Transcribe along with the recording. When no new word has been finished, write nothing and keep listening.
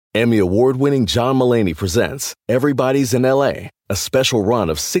Emmy award-winning John Mulaney presents Everybody's in L.A., a special run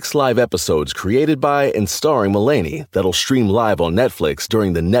of 6 live episodes created by and starring Mulaney that'll stream live on Netflix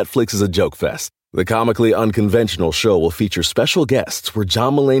during the Netflix is a Joke Fest. The comically unconventional show will feature special guests where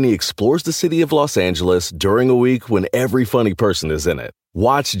John Mulaney explores the city of Los Angeles during a week when every funny person is in it.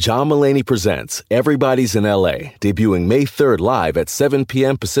 Watch John Mulaney Presents Everybody's in L.A., debuting May 3rd live at 7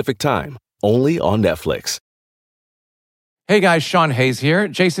 p.m. Pacific Time, only on Netflix. Hey guys, Sean Hayes here.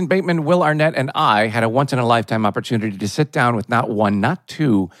 Jason Bateman, Will Arnett, and I had a once-in-a-lifetime opportunity to sit down with not one, not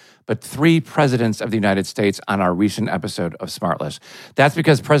two, but 3 presidents of the United States on our recent episode of Smartless. That's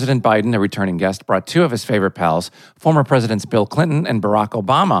because President Biden, a returning guest, brought 2 of his favorite pals, former Presidents Bill Clinton and Barack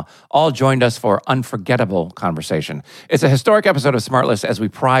Obama, all joined us for unforgettable conversation. It's a historic episode of Smartless as we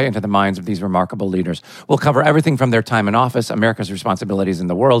pry into the minds of these remarkable leaders. We'll cover everything from their time in office, America's responsibilities in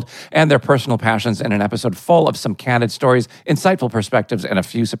the world, and their personal passions in an episode full of some candid stories, insightful perspectives, and a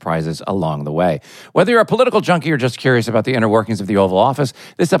few surprises along the way. Whether you're a political junkie or just curious about the inner workings of the Oval Office,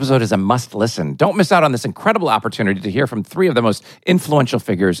 this episode is a must-listen. Don't miss out on this incredible opportunity to hear from 3 of the most influential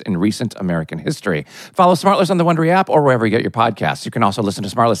figures in recent American history. Follow Smartless on the Wondery app or wherever you get your podcasts. You can also listen to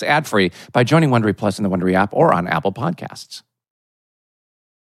Smartless ad-free by joining Wondery Plus in the Wondery app or on Apple Podcasts.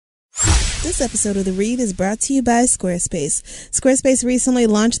 This episode of The Read is brought to you by Squarespace. Squarespace recently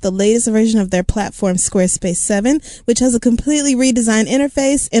launched the latest version of their platform, Squarespace 7, which has a completely redesigned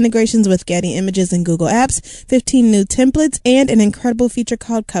interface, integrations with Getty Images and Google Apps, 15 new templates, and an incredible feature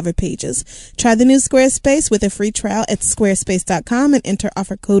called Cover Pages. Try the new Squarespace with a free trial at squarespace.com and enter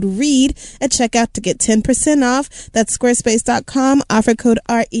offer code READ at checkout to get 10% off. That's squarespace.com, offer code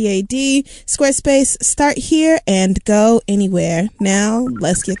READ. Squarespace, start here and go anywhere. Now,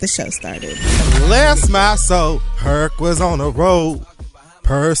 let's get the show started. Last my soul, Herc was on a roll.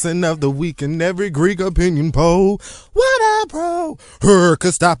 Person of the week in every Greek opinion poll. What a pro! Herc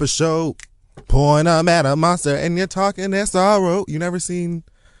could stop a show. Point 'em at a monster and you're talking SRO. You never seen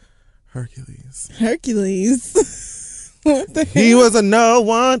Hercules? Hercules. What the He hell? was a no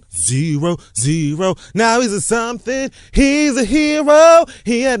one, 0, 0. Now he's a something. He's a hero.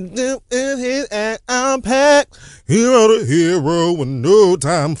 He had to in his unpack. Hero to hero with no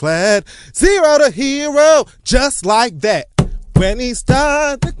time flat. 0 to hero, just like that. When he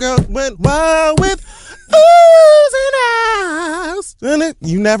started, the girl went wild with oohs and ahs.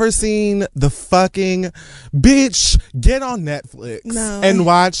 You never seen the fucking bitch? Get on Netflix and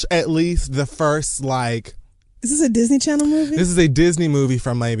watch at least the first Is this a Disney Channel movie? This is a Disney movie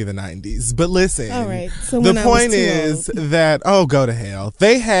from maybe the 90s. But listen, all right. So the when I was point too is old. that, oh, go to hell.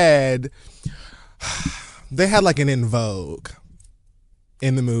 They had like an In Vogue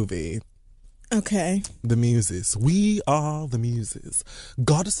in the movie. Okay. The Muses. We are the Muses.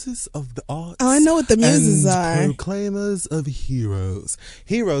 Goddesses of the arts. Oh, I know what the Muses are. Proclaimers of heroes.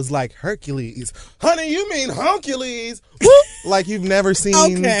 Heroes like Hercules. Honey, you mean Hercules? Whoop! Like you've never seen.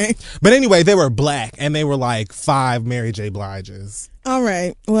 Okay. But anyway, they were black and they were like 5 Mary J. Bliges. All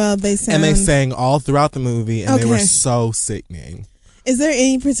right. Well, they sound... And they sang all throughout the movie and they were Okay. so sickening. Is there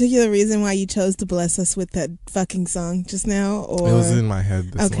any particular reason why you chose to bless us with that fucking song just now? Or It was in my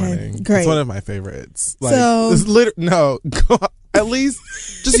head this Okay, morning. great. It's one of my favorites. So- it's no, at least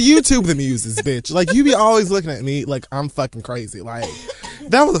just YouTube the Muses, bitch. Like you be always looking at me like I'm fucking crazy. Like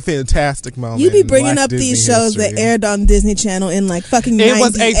that was a fantastic moment. You be in bringing Black up Disney these shows history. that aired on Disney Channel in like fucking It 98,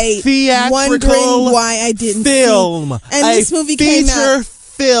 was a theatrical wondering why I didn't film. see. And this movie came out.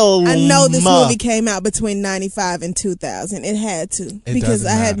 Film. I know this movie came out between 95 and 2000. It had to because doesn't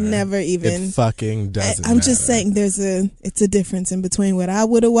I had matter. never even. It fucking doesn't. I'm just matter. saying it's a difference in between what I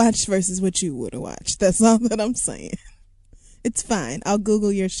would have watched versus what you would have watched. That's all that I'm saying. It's fine. I'll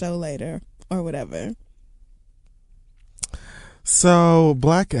Google your show later or whatever. So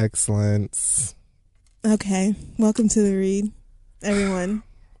Black excellence. Okay. Welcome to The Read, everyone.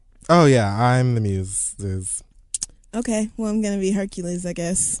 Oh yeah, I'm the Muses. Okay. Well, I'm going to be Hercules, I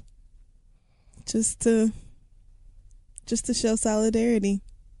guess. Just to show solidarity.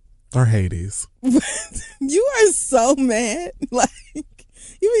 Or Hades. You are so mad. Like,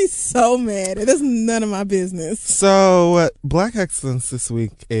 you be so mad. It is none of my business. So, Black excellence this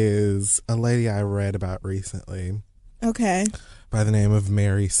week is a lady I read about recently Okay. by the name of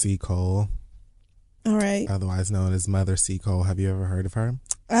Mary Seacole, All right. otherwise known as Mother Seacole. Have you ever heard of her?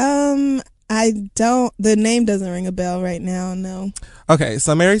 I don't. The name doesn't ring a bell right now. No. Okay,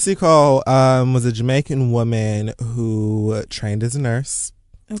 so Mary Seacole was a Jamaican woman who trained as a nurse.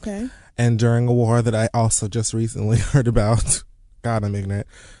 Okay. And during a war that I also just recently heard about, God, I'm ignorant,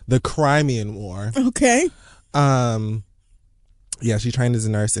 the Crimean War. Okay. Yeah, she trained as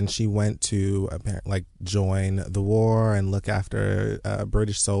a nurse, and she went to apparently join the war and look after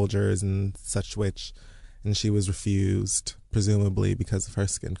British soldiers and such which, and she was refused, presumably because of her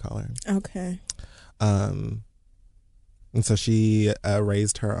skin color. Okay. And so she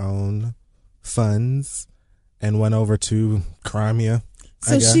raised her own funds and went over to Crimea.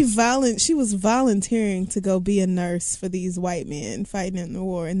 So she was volunteering to go be a nurse for these white men fighting in the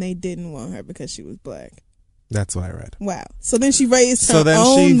war, and they didn't want her because she was black. That's what I read. Wow. So then she raised her own money. So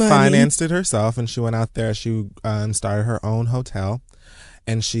then she financed it herself, and she went out there. She started her own hotel,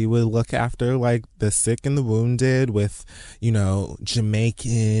 and she would look after like the sick and the wounded with,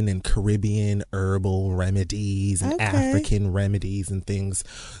 Jamaican and Caribbean herbal remedies and African remedies and things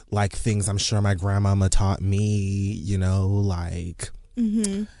I'm sure my grandmama taught me, like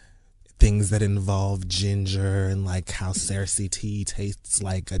things that involve ginger and like how Cersei tea tastes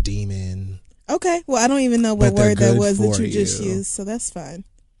like a demon. Okay. Well, I don't even know what word that was that you just used, so that's fine.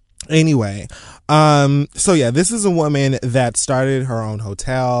 Anyway, so yeah, this is a woman that started her own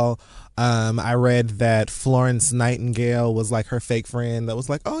hotel. I read that Florence Nightingale was like her fake friend that was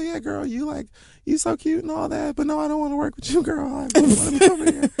like, oh yeah, girl, you so cute and all that, but no, I don't want to work with you, girl. I want to be over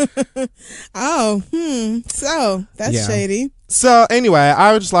here. So that's shady. So anyway,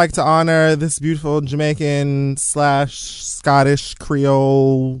 I would just like to honor this beautiful Jamaican / Scottish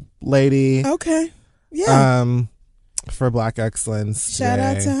Creole lady. Okay. Yeah. For Black excellence. Shout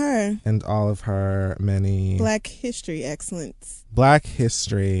out to her. And all of her many Black history excellence. Black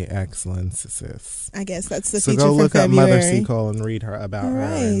history excellence, sis. I guess that's the so feature go for look February. up Mother Seacole and read her about her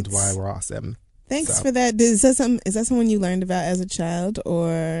and why we're awesome. Thanks for that. Is that someone you learned about as a child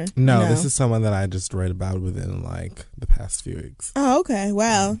or no? This is someone that I just read about within like the past few weeks. Oh, okay.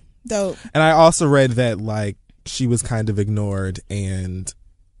 Wow. Dope. And I also read that like she was kind of ignored, and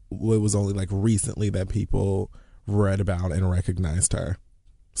it was only like recently that people read about and recognized her.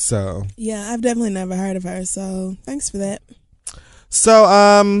 So yeah, I've definitely never heard of her, so thanks for that.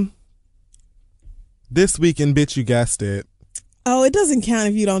 So this week in Bitch You Guessed It. Oh, it doesn't count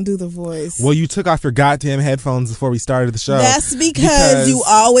if you don't do the voice. Well, you took off your goddamn headphones before we started the show. That's because you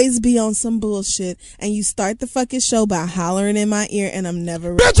always be on some bullshit and you start the fucking show by hollering in my ear and I'm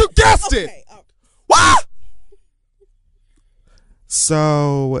never ready. Bitch You Guessed It. What?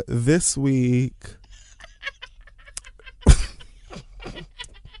 So this week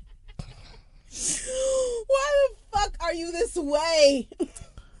why the fuck are you this way?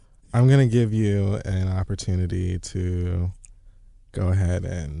 I'm going to give you an opportunity to go ahead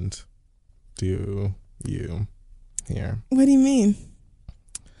and do you here. What do you mean?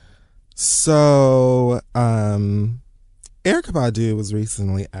 So, Erykah Badu was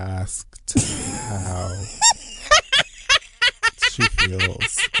recently asked how she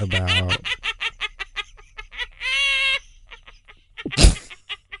feels about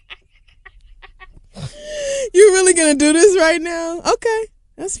You're really gonna do this right now? Okay,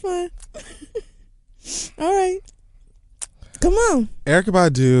 that's fine. All right, come on. Erykah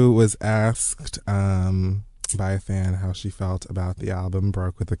Badu was asked by a fan how she felt about the album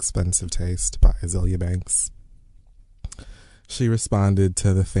Broke with Expensive Taste by Azealia Banks. She responded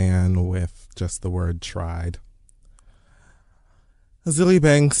to the fan with just the word tried. Azealia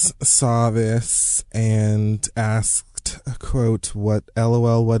Banks saw this and asked, quote, what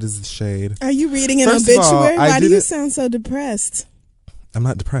is the shade? Are you reading an First of all, obituary? Why do you sound so depressed? I'm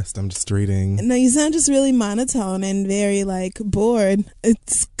not depressed. I'm just reading. No, you sound just really monotone and very, bored.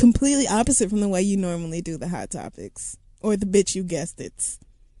 It's completely opposite from the way you normally do the Hot Topics. Or the Bitch You Guessed It.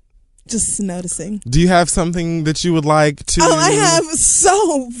 Just noticing. Do you have something that you would like to... Oh, I have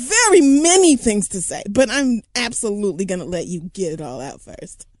so very many things to say, but I'm absolutely going to let you get it all out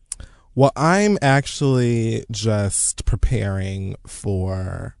first. Well, I'm actually just preparing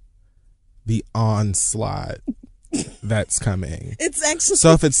for the onslaught that's coming. It's actually...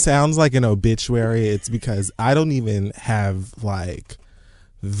 So if it sounds like an obituary, it's because I don't even have,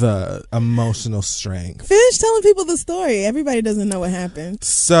 the emotional strength. Finish telling people the story. Everybody doesn't know what happened.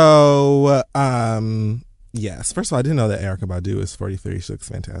 So, yes. First of all, I didn't know that Erykah Badu is 43. She looks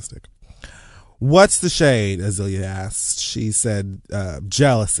fantastic. What's the shade? Azealia asked. She said,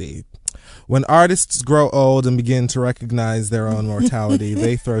 jealousy. When artists grow old and begin to recognize their own mortality,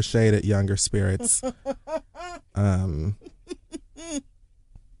 they throw shade at younger spirits.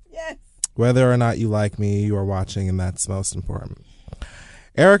 Yes. Whether or not you like me, you are watching, and that's most important.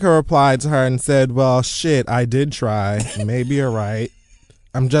 Erykah replied to her and said, well, shit, I did try. Maybe you're right.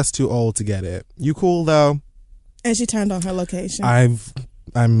 I'm just too old to get it. You cool, though? And she turned on her location.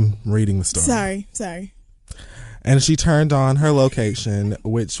 I'm reading the story. Sorry. And she turned on her location,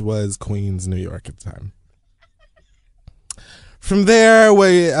 which was Queens, New York at the time. From there,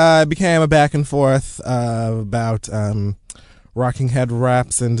 we became a back and forth about rocking head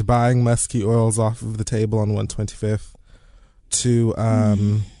wraps and buying musky oils off of the table on 125th to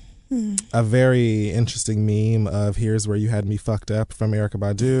a very interesting meme of "Here's Where You Had Me Fucked Up" from Erykah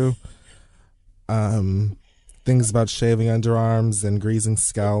Badu. Things about shaving underarms and greasing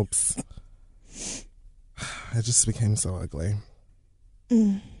scalps. It just became so ugly.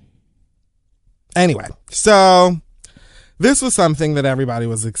 Anyway, so this was something that everybody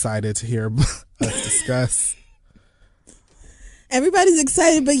was excited to hear us discuss. Everybody's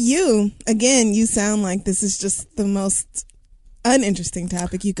excited but you. Again, you sound like this is just the most uninteresting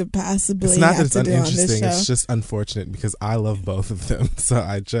topic you could possibly It's not that have it's to do on this uninteresting, show. it's just unfortunate because I love both of them. So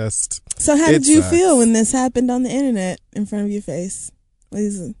So how did you feel when this happened on the internet in front of your face?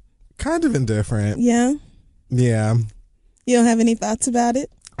 Kind of indifferent. Yeah? Yeah. You don't have any thoughts about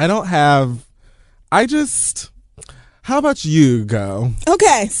it? How about you go?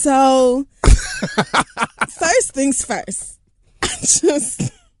 Okay, so first things first.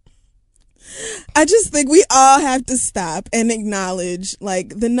 I just think we all have to stop and acknowledge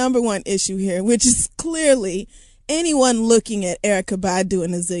like the number one issue here, which is clearly anyone looking at Erykah Badu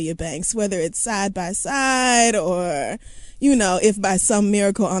and Azealia Banks, whether it's side by side or, you know, if by some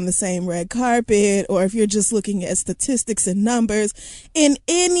miracle on the same red carpet, or if you're just looking at statistics and numbers, in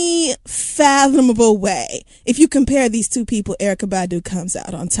any fathomable way, if you compare these two people, Erykah Badu comes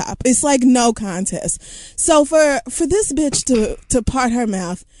out on top. It's like no contest. So for this bitch to part her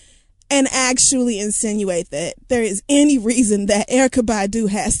mouth and actually insinuate that there is any reason that Erykah Badu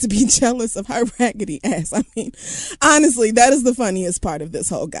has to be jealous of her raggedy ass. I mean, honestly, that is the funniest part of this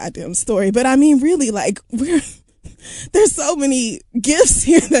whole goddamn story. But I mean, really, like, there's so many gifts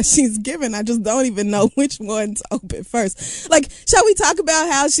here that she's given. I just don't even know which one to open first. Like, shall we talk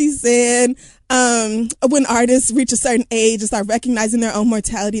about how she said, when artists reach a certain age and start recognizing their own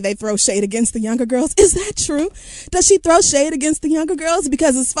mortality, they throw shade against the younger girls? Is that true? Does she throw shade against the younger girls?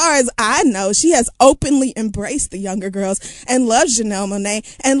 Because as far as I know, she has openly embraced the younger girls and loves Janelle Monáe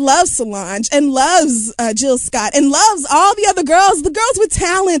and loves Solange and loves Jill Scott and loves all the other girls, the girls with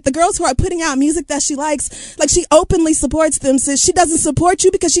talent, the girls who are putting out music that she likes. Like, she openly supports them. Says she doesn't support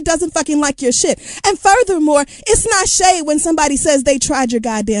you because she doesn't fucking like your shit. And furthermore, it's not shade when somebody says they tried your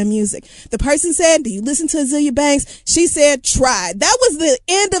goddamn music. The person said, do you listen to Azealia Banks? She said, tried. That was the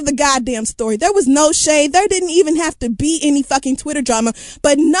end of the goddamn story. There was no shade. There didn't even have to be any fucking Twitter drama.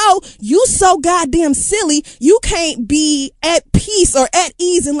 But no, you so goddamn silly. You can't be at peace or at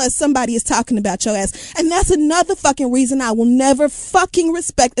ease unless somebody is talking about your ass. And that's another fucking reason I will never fucking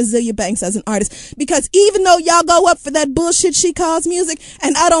respect Azealia Banks as an artist. Because even though y'all go up for that bullshit she calls music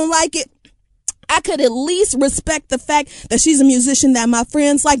and I don't like it, I could at least respect the fact that she's a musician that my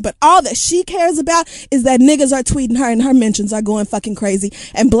friends like, but all that she cares about is that niggas are tweeting her and her mentions are going fucking crazy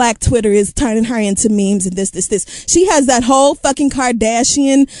and Black Twitter is turning her into memes and this. She has that whole fucking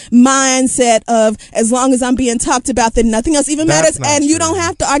Kardashian mindset of, as long as I'm being talked about, then nothing else even matters. And you don't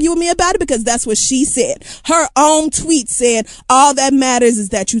have to argue with me about it because that's what she said. Her own tweet said, all that matters is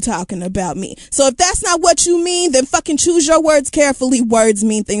that you talking about me. So if that's not what you mean, then fucking choose your words carefully. Words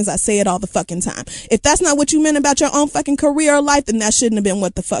mean things. I say it all the fucking time. If that's not what you meant about your own fucking career or life, then that shouldn't have been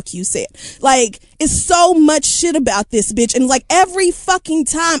what the fuck you said. Like, it's so much shit about this bitch. And like every fucking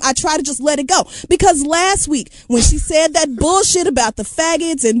time I try to just let it go. Because last week when she said that bullshit about the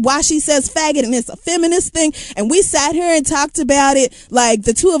faggots and why she says faggot and it's a feminist thing, and we sat here and talked about it, like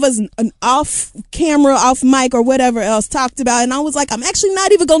the two of us off camera, off mic or whatever else talked about it, and I was like, I'm actually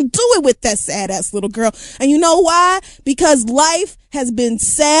not even gonna do it with that sad ass little girl. And you know why? Because life has been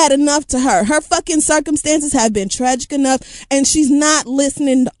sad enough to her. Her fucking circumstances have been tragic enough, and she's not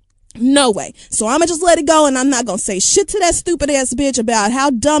listening. No way. So I'ma just let it go, and I'm not gonna say shit to that stupid ass bitch about how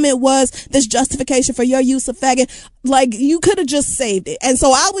dumb it was, this justification for your use of faggot. Like, you could have just saved it. And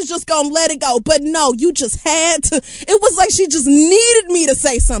so I was just gonna let it go. But no, you just had to. It was like she just needed me to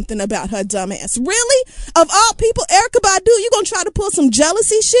say something about her dumb ass. Really? Of all people, Erykah Badu, you gonna try to pull some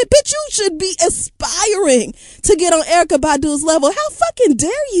jealousy shit? Bitch, you should be aspiring to get on Erykah Badu's level. How fucking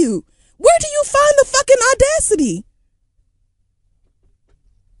dare you? Where do you find the fucking audacity?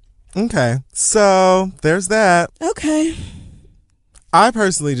 Okay, so there's that. Okay. I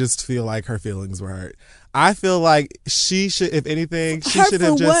personally just feel like her feelings were hurt. I feel like she should, if anything, she should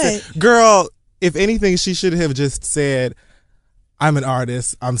have just said, girl, if anything, she should have just said, I'm an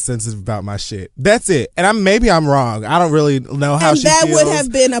artist. I'm sensitive about my shit. That's it. And maybe I'm wrong. I don't really know how she feels. And that would have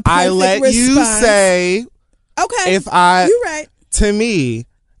been a perfect response. You say, okay, you're right. To me,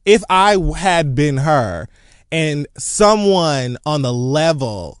 if I had been her, and someone on the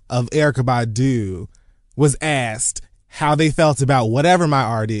level of Erykah Badu was asked, how they felt about whatever my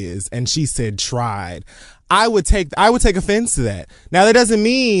art is, and she said tried, I would take offense to that. Now, that doesn't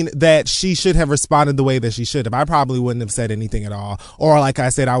mean that she should have responded the way that she should have. I probably wouldn't have said anything at all. Or like I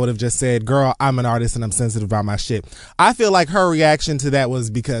said, I would have just said, girl, I'm an artist and I'm sensitive about my shit. I feel like her reaction to that was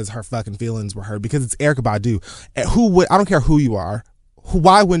because her fucking feelings were hurt, because it's Erykah Badu. I don't care who you are.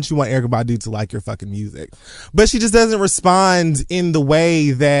 Why wouldn't you want Erykah Badu to like your fucking music? But she just doesn't respond in the way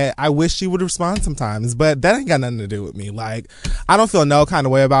that I wish she would respond sometimes. But that ain't got nothing to do with me. Like, I don't feel no kind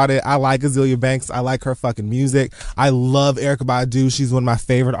of way about it. I like Azealia Banks. I like her fucking music. I love Erykah Badu. She's one of my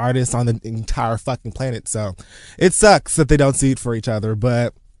favorite artists on the entire fucking planet. So it sucks that they don't see it for each other.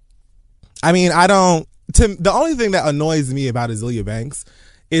 But I mean, the only thing that annoys me about Azealia Banks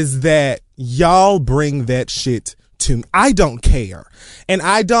is that y'all bring that shit to me. I don't care. And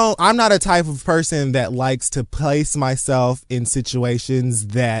I'm not a type of person that likes to place myself in situations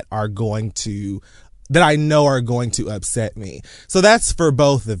that I know are going to upset me. So that's for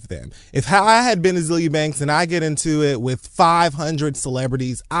both of them. If I had been Azealia Banks and I get into it with 500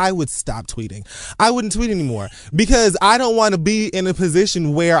 celebrities, I would stop tweeting. I wouldn't tweet anymore because I don't want to be in a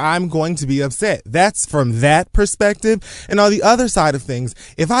position where I'm going to be upset. That's from that perspective. And on the other side of things,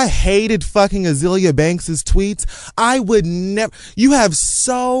 if I hated fucking Azealia Banks's tweets, I would never. You have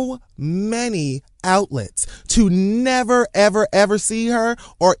so many outlets to never, ever, ever see her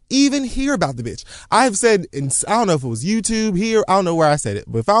or even hear about the bitch. I've said, I don't know if it was YouTube, here, I don't know where I said it,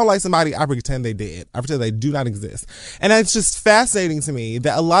 but if I don't like somebody, I pretend they did. I pretend they do not exist. And it's just fascinating to me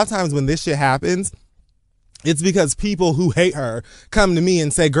that a lot of times when this shit happens, it's because people who hate her come to me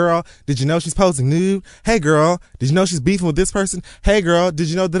and say, girl, did you know she's posting nude? Hey, girl, did you know she's beefing with this person? Hey, girl, did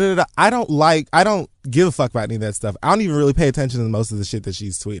you know da-da-da-da? I don't give a fuck about any of that stuff. I don't even really pay attention to most of the shit that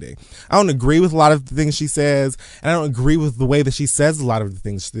she's tweeting. I don't agree with a lot of the things she says, and I don't agree with the way that she says a lot of the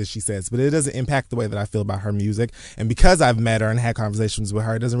things that she says, but it doesn't impact the way that I feel about her music. And because I've met her and had conversations with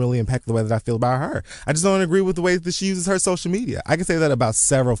her, it doesn't really impact the way that I feel about her. I just don't agree with the way that she uses her social media. I can say that about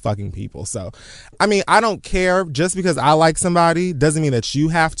several fucking people. So, I mean, I don't care. Just because I like somebody doesn't mean that you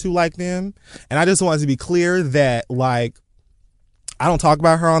have to like them. And I just wanted to be clear that, like, I don't talk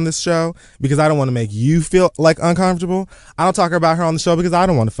about her on this show because I don't want to make you feel like uncomfortable. I don't talk about her on the show because I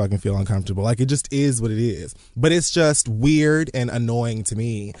don't want to fucking feel uncomfortable. Like, it just is what it is. But it's just weird and annoying to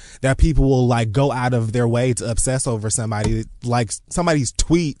me that people will like go out of their way to obsess over somebody, like somebody's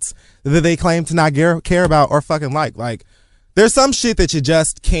tweets that they claim to not care about or fucking like. Like, there's some shit that you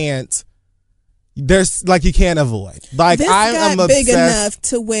just can't. There's like you can't avoid. Like, this I'm got big obsessed enough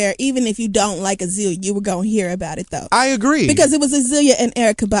to where even if you don't like Azealia, you were gonna hear about it though. I agree, because it was Azealia and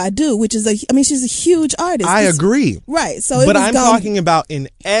Erykah Badu, which is she's a huge artist. I agree, right? So, but I'm talking about in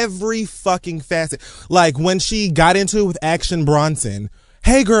every fucking facet. Like when she got into it with Action Bronson.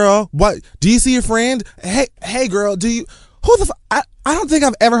 Hey girl, what? Do you see your friend? Hey girl, do you? Who the fuck? I don't think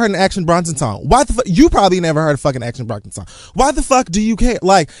I've ever heard an Action Bronson song. Why the fuck? You probably never heard a fucking Action Bronson song. Why the fuck do you care?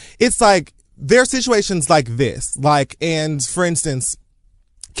 Like, it's like. There are situations like this, like, and for instance,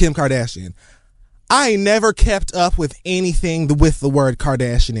 Kim Kardashian. I never kept up with anything with the word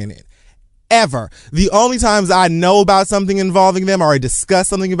Kardashian in it. Ever. The only times I know about something involving them or I discuss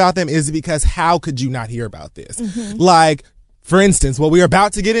something about them is because how could you not hear about this? Mm-hmm. Like, for instance, what we're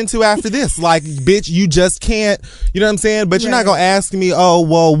about to get into after this. Like, bitch, you just can't, you know what I'm saying? But you're not going to ask me, oh,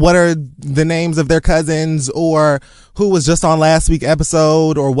 well, what are the names of their cousins or who was just on last week's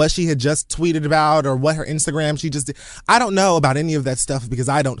episode or what she had just tweeted about or what her Instagram she just did. I don't know about any of that stuff because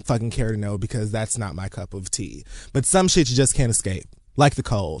I don't fucking care to know because that's not my cup of tea. But some shit you just can't escape, like the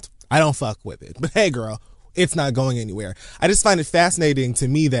cold. I don't fuck with it. But hey, girl, it's not going anywhere. I just find it fascinating to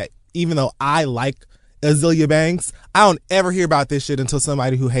me that even though I like Azealia Banks, I don't ever hear about this shit until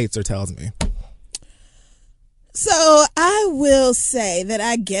somebody who hates her tells me. So I will say that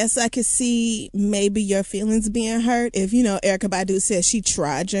I guess I could see maybe your feelings being hurt if, you know, Erykah Badu says she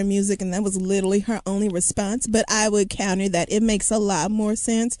tried your music and that was literally her only response. But I would counter that it makes a lot more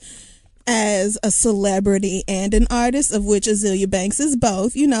sense as a celebrity and an artist, of which Azealia Banks is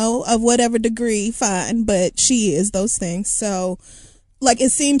both, you know, of whatever degree, fine, but she is those things. So, like,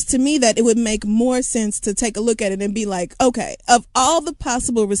 it seems to me that it would make more sense to take a look at it and be like, okay, of all the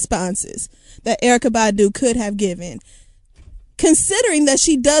possible responses that Erykah Badu could have given, considering that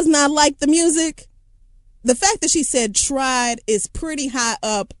she does not like the music, the fact that she said tried is pretty high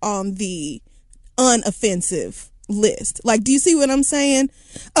up on the unoffensive list. Like, do you see what I'm saying?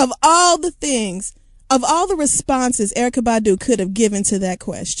 Of all the things, of all the responses Erykah Badu could have given to that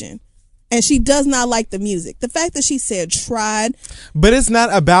question, and she does not like the music. The fact that she said tried. But it's not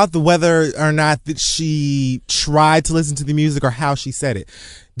about the whether or not that she tried to listen to the music or how she said it.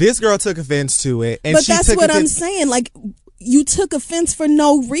 This girl took offense to it, and but she that's took what I'm offense. saying. Like, you took offense for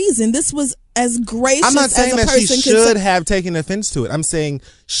no reason. This was as gracious I'm not as saying a that person she could should have taken offense to it. I'm saying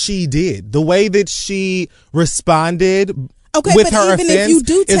she did. The way that she responded Okay, with but her even offense if you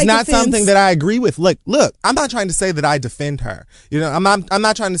do is take not offense, something that I agree with. Look, I'm not trying to say that I defend her. You know, I'm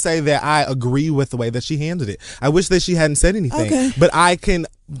not trying to say that I agree with the way that she handled it. I wish that she hadn't said anything. Okay. But I can,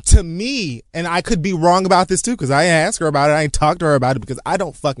 to me, and I could be wrong about this too, because I ain't asked her about it. I ain't talked to her about it because I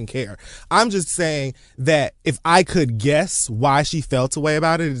don't fucking care. I'm just saying that if I could guess why she felt a way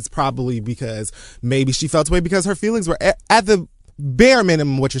about it, it's probably because maybe she felt a way because her feelings were at the bare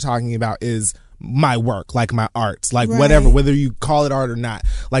minimum. What you're talking about is my work, like my arts, like whatever, whether you call it art or not.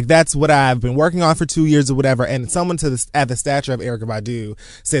 Like, that's what I've been working on for 2 years or whatever. And someone at the stature of Erykah Badu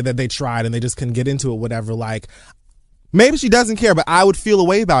said that they tried and they just couldn't get into it, whatever. Like, maybe she doesn't care, but I would feel a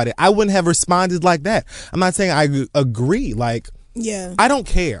way about it. I wouldn't have responded like that. I'm not saying I agree. Like, yeah, I don't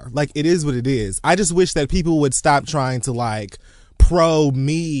care. Like, it is what it is. I just wish that people would stop trying to like probe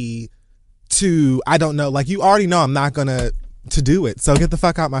me to, I don't know, like, you already know I'm not gonna to do it, so get the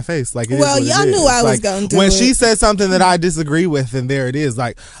fuck out my face. Like, well, y'all knew I was gonna do it. When she said something that I disagree with, and there it is.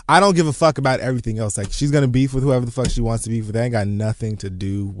 Like, I don't give a fuck about everything else. Like, she's gonna beef with whoever the fuck she wants to beef with. That ain't got nothing to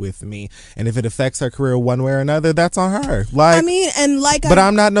do with me. And if it affects her career one way or another, that's on her. Like, I mean, and like, but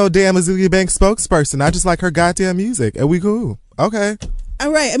I'm not no damn Azealia Banks spokesperson. I just like her goddamn music, and we cool. Okay.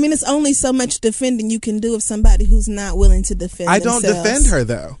 All right. I mean, it's only so much defending you can do of somebody who's not willing to defend I themselves. don't defend her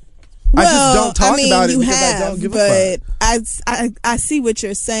though. Well, I just don't talk about it you because have, I don't give a fuck. I see what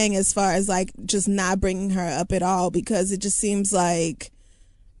you're saying as far as like just not bringing her up at all, because it just seems like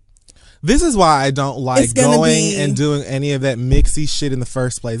this is why I don't like going and doing any of that mixy shit in the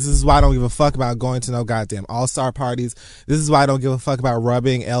first place. This is why I don't give a fuck about going to no goddamn all-star parties. This is why I don't give a fuck about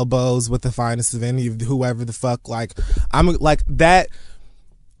rubbing elbows with the finest of any of whoever the fuck. Like, I'm like that.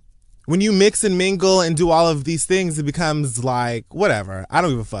 When you mix and mingle and do all of these things, it becomes like, whatever. I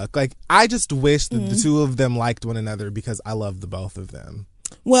don't give a fuck. Like, I just wish that the two of them liked one another because I love the both of them.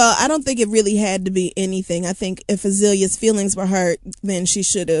 Well, I don't think it really had to be anything. I think if Azalea's feelings were hurt, then she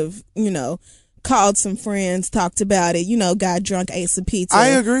should have, called some friends, talked about it, got drunk, ate some pizza. I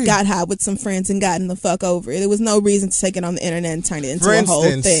agree. Got high with some friends and gotten the fuck over it. There was no reason to take it on the internet and turn it into a whole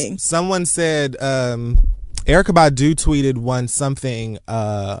thing. Someone said, Erykah Badu tweeted something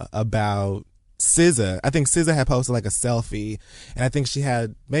about SZA. I think SZA had posted like a selfie, and I think she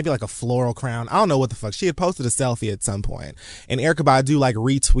had maybe like a floral crown. I don't know what the fuck. She had posted a selfie at some point, and Erykah Badu like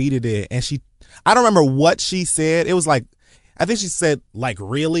retweeted it, and I don't remember what she said. It was like, I think she said like,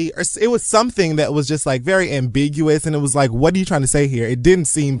 really? Or it was something that was just like very ambiguous, and it was like, what are you trying to say here? It didn't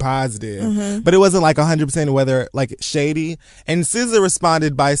seem positive, but it wasn't like 100% whether like shady. And SZA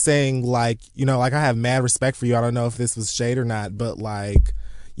responded by saying like, like, I have mad respect for you. I don't know if this was shade or not, but like,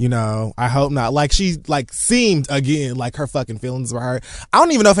 I hope not. Like, she like seemed again like her fucking feelings were hurt. I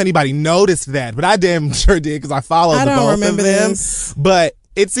don't even know if anybody noticed that, but I damn sure did because I followed the both of them. But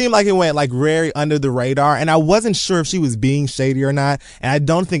it seemed like it went like very under the radar, and I wasn't sure if she was being shady or not. And I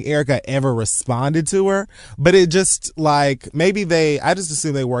don't think Erykah ever responded to her, but it just like maybe I just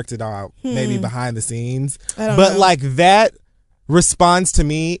assume they worked it out maybe behind the scenes. But like that response to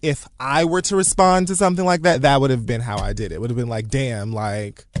me, if I were to respond to something like that, that would have been how I did it. Would have been like, damn,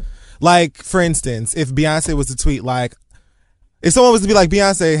 like for instance, if Beyonce was to tweet like, if someone was to be like,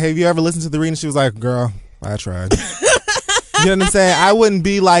 Beyonce, have you ever listened to the read? And she was like, girl, I tried. You know what I'm saying? I wouldn't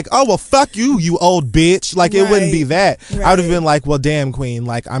be like, oh, well, fuck you, you old bitch. Like, it wouldn't be that. Right. I would have been like, well, damn, queen,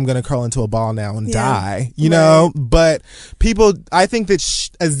 like, I'm going to curl into a ball now and die, you know? But people, I think that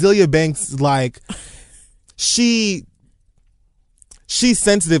Azealia Banks, like, she's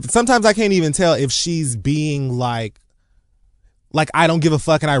sensitive. Sometimes I can't even tell if she's being like I don't give a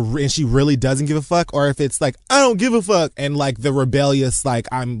fuck and she really doesn't give a fuck, or if it's like, I don't give a fuck and like the rebellious, like,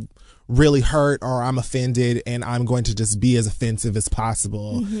 I'm really hurt or I'm offended and I'm going to just be as offensive as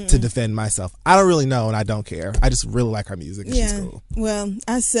possible to defend myself. I don't really know, and I don't care. I just really like her music, and she's cool. Well,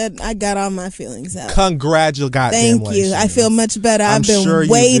 I said I got all my feelings out. Congratulations. Thank you. I feel much better. I've been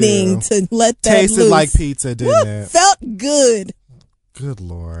waiting to let that Tasted loose. like pizza, didn't it? Felt good. Good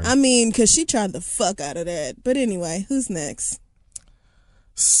Lord. I mean, because she tried the fuck out of that. But anyway, who's next?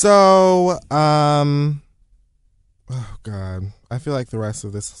 So, oh God. I feel like the rest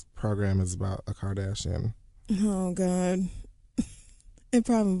of this program is about a Kardashian. Oh God. It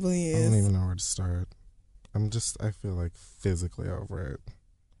probably is. I don't even know where to start. I feel like physically over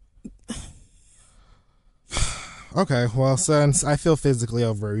it. Okay, well, since I feel physically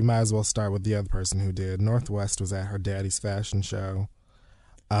over it, we might as well start with the other person who did. North West was at her daddy's fashion show.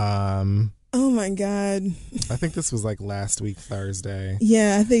 Oh my God. I think this was like last week, Thursday.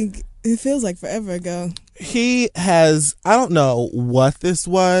 Yeah, I think it feels like forever ago. He has, I don't know what this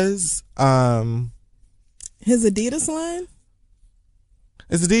was. His Adidas line?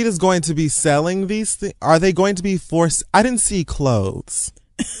 Is Adidas going to be selling these things? Are they going to be forced? I didn't see clothes.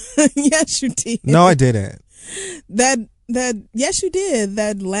 Yes, you did. No, I didn't. Yes, you did.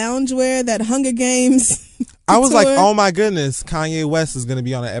 That loungewear, that Hunger Games. I was like, tour. oh my goodness, Kanye West is going to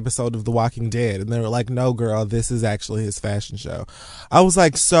be on an episode of The Walking Dead. And they were like, no, girl, this is actually his fashion show. I was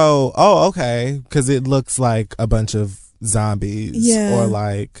like, okay. Because it looks like a bunch of zombies. Yeah. Or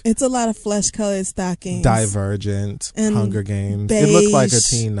like It's a lot of flesh-colored stockings. Divergent, and Hunger Games. Beige, It looked like a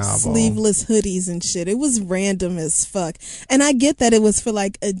teen novel. Sleeveless hoodies and shit. It was random as fuck. And I get that it was for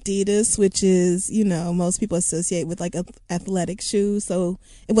like Adidas, which is, most people associate with like athletic shoes. So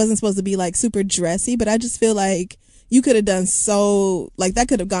it wasn't supposed to be like super dressy, but I just feel like you could have done that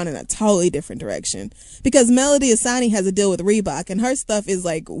could have gone in a totally different direction. Because Melody Asani has a deal with Reebok, and her stuff is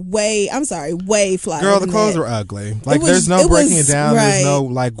like way fly. Girl, the clothes were ugly. Like, there's no breaking it down. Right. There's no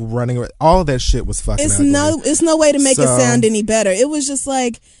like running. All that shit was fucking ugly. It's no way to make it sound any better. It was just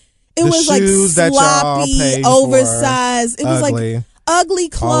like, it was like sloppy, oversized. It was like ugly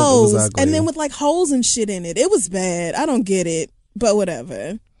clothes, ugly. And then with like holes and shit in it. It was bad. I don't get it, but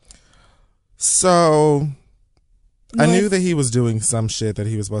whatever. So I knew that he was doing some shit that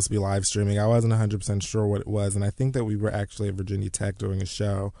he was supposed to be live streaming. I wasn't 100% sure what it was, and I think that we were actually at Virginia Tech doing a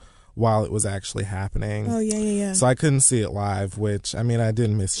show while it was actually happening. Oh, yeah. So I couldn't see it live, which, I mean, I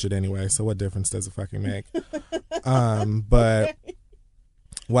didn't miss shit anyway, so what difference does it fucking make? But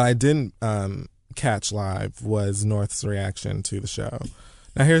what I didn't catch live was North's reaction to the show.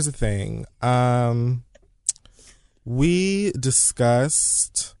 Now, here's the thing. We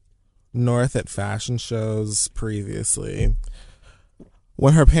discussed North at fashion shows previously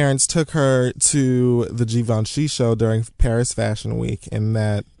when her parents took her to the Givenchy show during Paris Fashion Week, and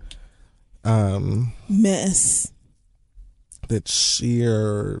that mess, that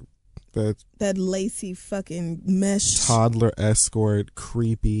lacy fucking mesh toddler escort,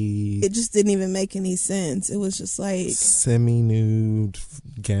 creepy. It just didn't even make any sense. It was just like semi-nude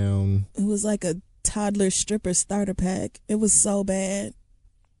gown. It was like a toddler stripper starter pack. It was so bad.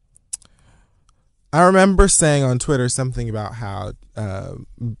 I remember saying on Twitter something about how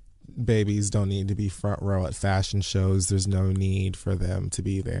babies don't need to be front row at fashion shows. There's no need for them to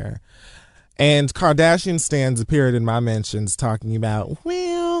be there. And Kardashian stans appeared in my mentions talking about,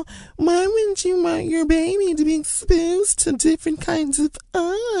 well, why wouldn't you want your baby to be exposed to different kinds of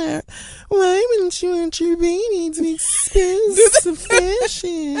art? Why wouldn't you want your baby to be exposed to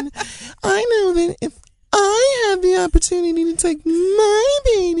fashion? I know that if I had the opportunity to take my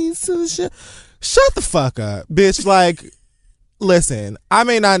babies to the show... Shut the fuck up, bitch. Like, listen, I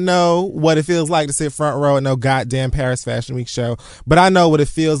may not know what it feels like to sit front row at no goddamn Paris Fashion Week show, but I know what it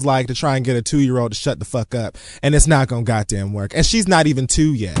feels like to try and get a 2-year-old to shut the fuck up, and it's not gonna goddamn work. And she's not even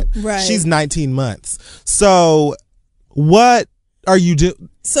 2 yet. Right. She's 19 months. So, what are you doing?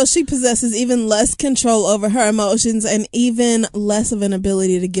 So she possesses even less control over her emotions and even less of an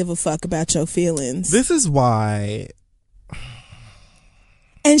ability to give a fuck about your feelings. This is why.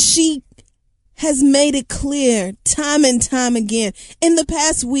 And she has made it clear time and time again. In the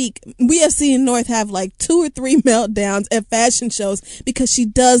past week, we have seen North have like 2 or 3 meltdowns at fashion shows because she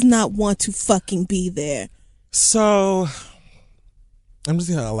does not want to fucking be there. So I'm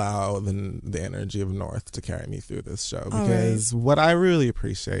just going to allow the energy of North to carry me through this show, because what I really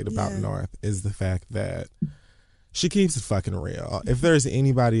appreciate about North is the fact that she keeps it fucking real. If there's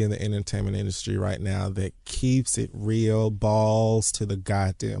anybody in the entertainment industry right now that keeps it real, balls to the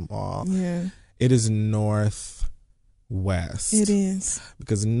goddamn wall, it is North West. It is.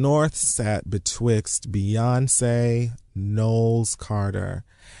 Because North sat betwixt Beyonce, Knowles Carter,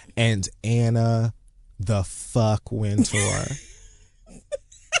 and Anna the fuck Wintour.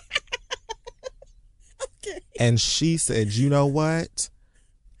 Okay. And she said, you know what?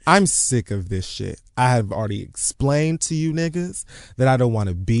 I'm sick of this shit. I have already explained to you niggas that I don't want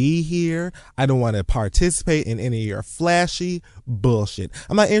to be here. I don't want to participate in any of your flashy bullshit.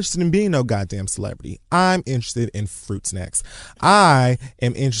 I'm not interested in being no goddamn celebrity. I'm interested in fruit snacks. I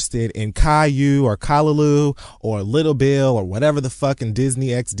am interested in Caillou or Callaloo or Little Bill or whatever the fucking Disney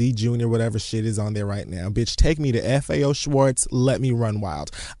XD Junior, whatever shit is on there right now. Bitch, take me to FAO Schwartz. Let me run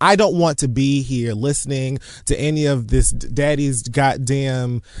wild. I don't want to be here listening to any of this daddy's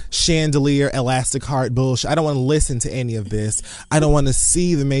goddamn chandelier elastic heart bullshit. I don't want to listen to any of this. I don't want to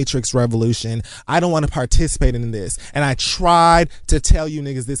see the Matrix Revolution. I don't want to participate in this. And I tried to tell you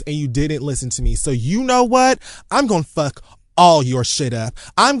niggas this and you didn't listen to me. So you know what? I'm gonna fuck all your shit up.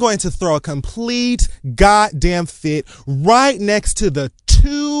 I'm going to throw a complete goddamn fit right next to the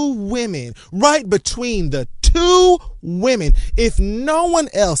two women, right between the two women. If no one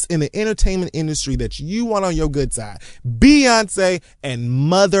else in the entertainment industry that you want on your good side, Beyonce and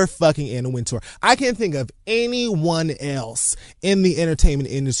motherfucking Anna Wintour. I can't think of anyone else in the entertainment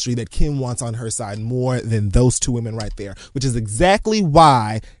industry that Kim wants on her side more than those two women right there, which is exactly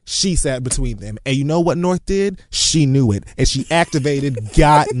why she sat between them. And you know what North did? She knew it. And she activated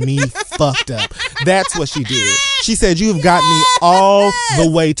got me fucked up. That's what she did. She said, you have got me all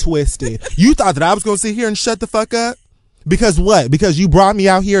the way twisted. You thought that I was going to sit here and shut the fuck up? Because what? Because you brought me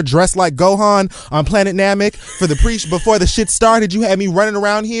out here dressed like Gohan on Planet Namek for the before the shit started. You had me running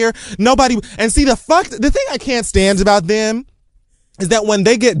around here. Nobody. And see, the thing I can't stand about them is that when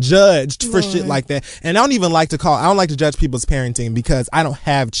they get judged for shit like that, and I don't like to judge people's parenting because I don't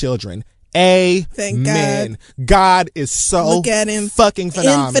have children. Thank God. God is so Look at him. fucking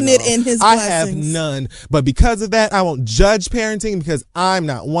phenomenal. Infinite in his I blessings. have none. But because of that, I won't judge parenting because I'm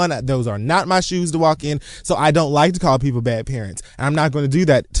not one. Those are not my shoes to walk in. So I don't like to call people bad parents. And I'm not going to do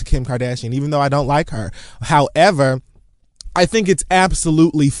that to Kim Kardashian, even though I don't like her. However, I think it's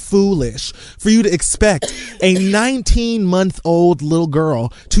absolutely foolish for you to expect a 19-month-old little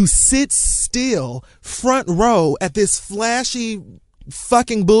girl to sit still front row at this flashy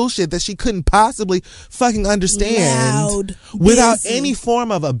fucking bullshit that she couldn't possibly fucking understand. Loud, without busy. any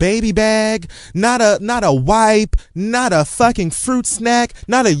form of a baby bag, not a wipe, not a fucking fruit snack,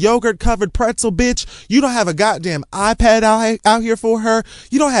 not a yogurt covered pretzel, bitch. You don't have a goddamn iPad out here for her.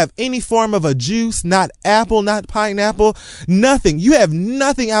 You don't have any form of a juice, not apple, not pineapple, nothing. You have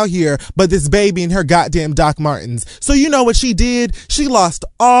nothing out here but this baby and her goddamn Doc Martens. So you know what she did? She lost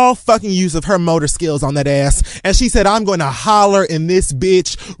all fucking use of her motor skills on that ass, and she said, I'm going to holler in this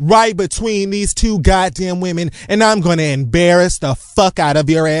bitch right between these two goddamn women, and I'm gonna embarrass the fuck out of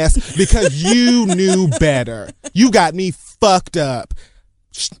your ass because you knew better. You got me fucked up.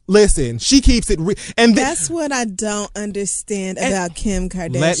 Listen, she keeps it and that's what I don't understand about Kim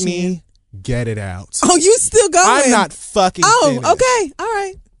Kardashian. Let me get it out. Oh, you still going? I'm not fucking finished. Okay. All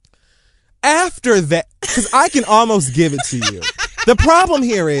right. After that, because I can almost give it to you. The problem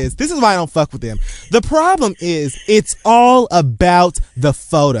here is, this is why I don't fuck with them. The problem is, it's all about the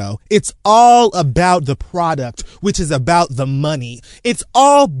photo. It's all about the product, which is about the money. It's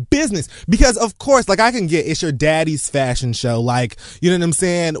all business. Because, of course, like, I can get, it's your daddy's fashion show. Like, you know what I'm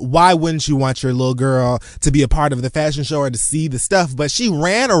saying? Why wouldn't you want your little girl to be a part of the fashion show or to see the stuff? But she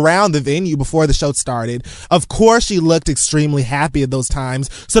ran around the venue before the show started. Of course, she looked extremely happy at those times.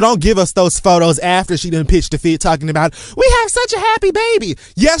 So don't give us those photos after she done pitched the fit talking about, we have such a happy baby.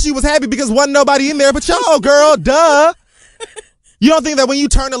 Yes, she was happy because wasn't nobody in there but y'all, girl. Duh. You don't think that when you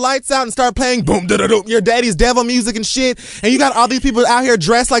turn the lights out and start playing boom, da da da, your daddy's devil music and shit, and you got all these people out here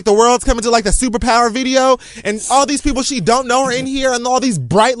dressed like the world's coming to like the superpower video, and all these people she don't know are in here, and all these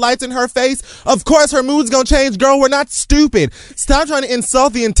bright lights in her face? Of course her mood's gonna change, girl. We're not stupid. Stop trying to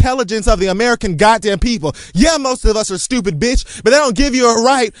insult the intelligence of the American goddamn people. Yeah, most of us are stupid, bitch, but that don't give you a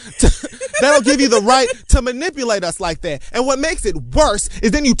right to, that don't give you the right to manipulate us like that. And what makes it worse is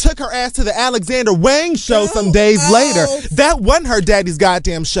then you took her ass to the Alexander Wang show some days later. That wasn't her daddy's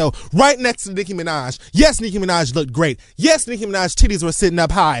goddamn show, right next to Nicki Minaj. Yes, Nicki Minaj looked great. Yes, Nicki Minaj's titties were sitting up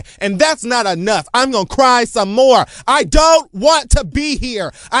high. And that's not enough. I'm gonna cry some more. I don't want to be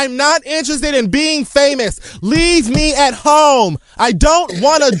here. I'm not interested in being famous. Leave me at home. I don't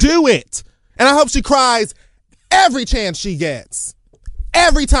want to do it. And I hope she cries every chance she gets.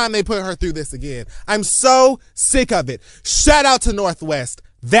 Every time they put her through this again. I'm so sick of it. Shout out to Northwest.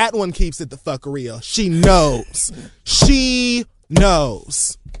 That one keeps it the fuck real. She knows. She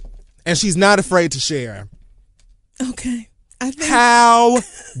knows. And she's not afraid to share. Okay. How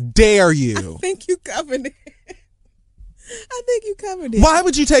dare you? I think you covered it. Why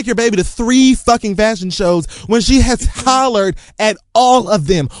would you take your baby to 3 fucking fashion shows when she has hollered at all of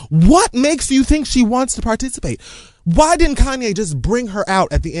them? What makes you think she wants to participate? Why didn't Kanye just bring her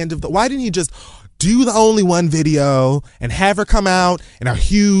out at the end of why didn't he just do the Only One video and have her come out in a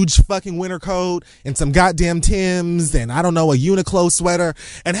huge fucking winter coat and some goddamn Timbs and I don't know, a Uniqlo sweater,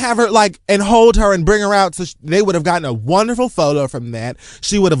 and have her and hold her and bring her out so they would have gotten a wonderful photo from that.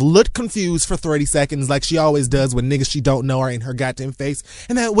 She would have looked confused for 30 seconds like she always does when niggas she don't know are in her goddamn face,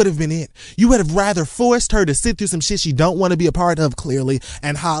 and that would have been it. You would have rather forced her to sit through some shit she don't want to be a part of, clearly,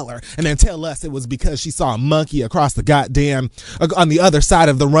 and holler, and then tell us it was because she saw a monkey across the goddamn on the other side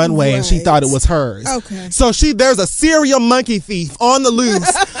of the runway and she thought it was her. Okay. So there's a serial monkey thief on the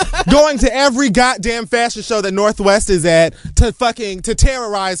loose going to every goddamn fashion show that Northwest is at to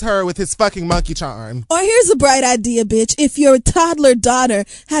terrorize her with his fucking monkey charm. Or here's a bright idea, bitch. If your toddler daughter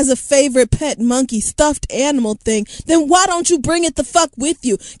has a favorite pet monkey, stuffed animal thing, then why don't you bring it the fuck with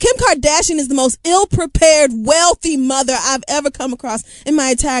you? Kim Kardashian is the most ill-prepared, wealthy mother I've ever come across in my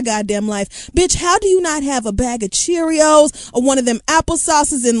entire goddamn life. Bitch, how do you not have a bag of Cheerios or one of them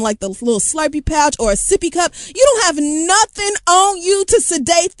applesauces in like the little Slurpee pouch or a sippy cup? You don't have nothing on you to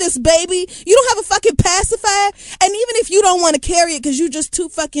sedate this baby. You don't have a fucking pacifier. And even if you don't want to carry it because you just too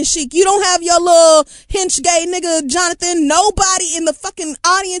fucking chic, you don't have your little hench gay nigga Jonathan. Nobody in the fucking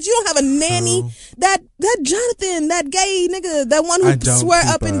audience. You don't have a nanny. That Jonathan, that gay nigga, that one who swear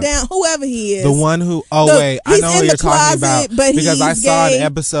up and down, whoever he is. The one who, I know who you're talking about. Because I saw an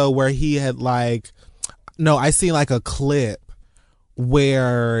episode where he had I seen like a clip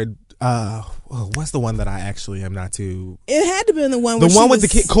where, what's the one that I actually am not too... It had to be the one with the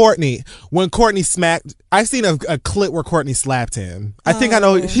kid, Courtney. When Courtney smacked... I seen a clip where Courtney slapped him. I think I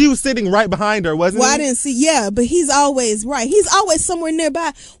know. He was sitting right behind her, wasn't he? I didn't see. Yeah, but he's always right. He's always somewhere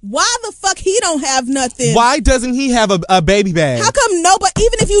nearby. Why the fuck he don't have nothing? Why doesn't he have a baby bag? How come nobody...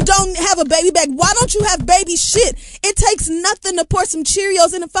 Even if you don't have a baby bag, why don't you have baby shit? It takes nothing to pour some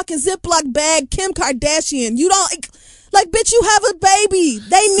Cheerios in a fucking Ziploc bag. Kim Kardashian. You don't... Like, bitch, you have a baby.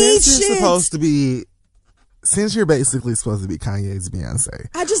 They need shit. Since you're basically supposed to be Kanye's Beyonce,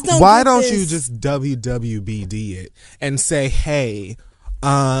 I just don't. Why don't you just WWBD it and say, hey,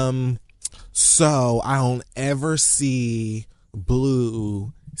 so I don't ever see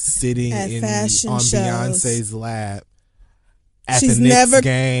Blue sitting on Beyonce's lap at the Knicks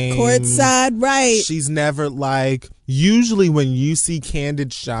game. She's never courtside, right? She's never usually when you see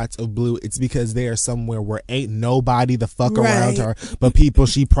candid shots of Blue, it's because they are somewhere where ain't nobody the fuck around her but people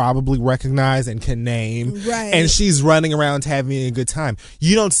she probably recognize and can name. Right. And she's running around having a good time.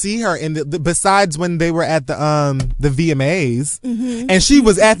 You don't see her in besides when they were at the VMAs. Mm-hmm. And she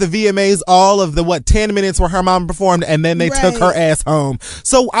was at the VMAs all of the 10 minutes where her mom performed and then they took her ass home.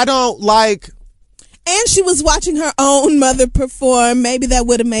 So I don't And she was watching her own mother perform. Maybe that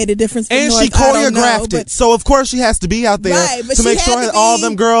would have made a difference for And North. she choreographed it. So, of course, she has to be out there to make sure that all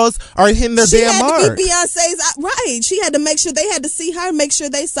them girls are hitting their damn mark. She had to be Beyonce's... Right. She had to make sure they had to see her, make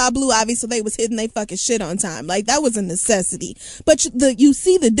sure they saw Blue Ivy so they was hitting their fucking shit on time. That was a necessity. But you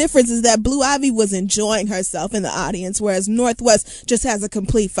see the difference is that Blue Ivy was enjoying herself in the audience, whereas Northwest just has a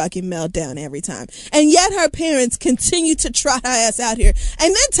complete fucking meltdown every time. And yet her parents continue to trot her ass out here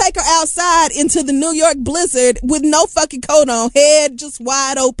and then take her outside into the New York blizzard with no fucking coat on, head just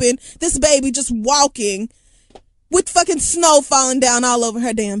wide open, this baby just walking with fucking snow falling down all over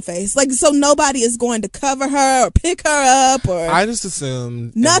her damn face. So nobody is going to cover her or pick her up or... I just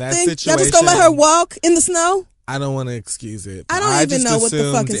assumed nothing. They're just going to let her walk in the snow? I don't want to excuse it. I don't even know what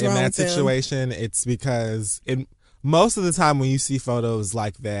the fuck is wrong with them. In that situation, it's because... most of the time when you see photos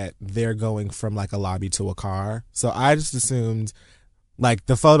like that, they're going from a lobby to a car. So I just assumed...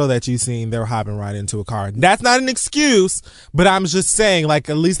 the photo that you seen, they were hopping right into a car. That's not an excuse, but I'm just saying, at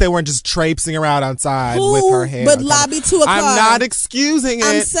least they weren't just traipsing around outside with her hair. But lobby to a car. I'm not excusing it.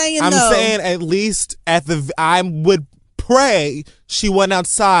 I'm saying at least I would pray she went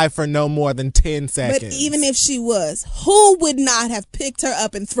outside for no more than 10 seconds. But even if she was, who would not have picked her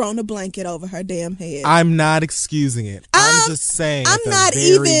up and thrown a blanket over her damn head? I'm not excusing it. I'm just saying. I'm not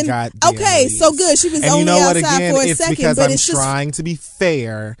even. Okay, so good. She was only outside for a second. Because I'm trying to be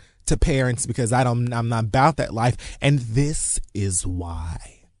fair to parents because I'm not about that life. And this is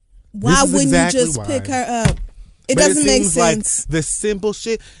why. Why wouldn't you just pick her up? It doesn't make sense. The simple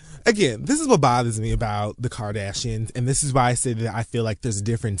shit. Again, this is what bothers me about the Kardashians, and this is why I say that I feel like there's a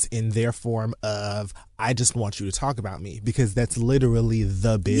difference in their form of I just want you to talk about me, because that's literally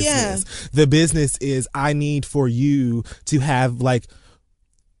the business. Yeah. The business is I need for you to have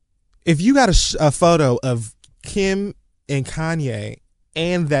if you got a photo of Kim and Kanye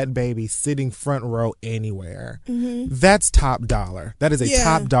and that baby sitting front row anywhere, that's top dollar. That is a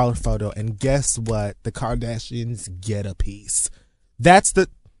top dollar photo, and guess what? The Kardashians get a piece. That's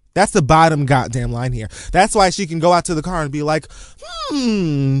the bottom goddamn line here. That's why she can go out to the car and be like,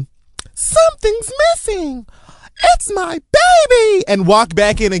 something's missing. It's my baby. And walk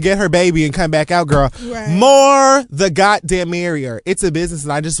back in and get her baby and come back out, girl. Right. More the goddamn merrier. It's a business,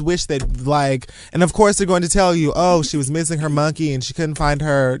 and I just wish that, and of course they're going to tell you, oh, she was missing her monkey and she couldn't find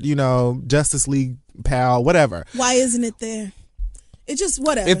her, Justice League pal, whatever. Why isn't it there? It just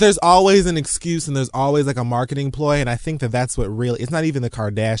whatever. If there's always an excuse and there's always like a marketing ploy, and I think that that's what really, it's not even the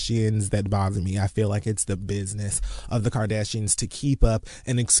Kardashians that bother me. I feel like it's the business of the Kardashians to keep up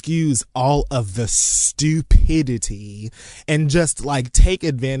and excuse all of the stupidity and just like take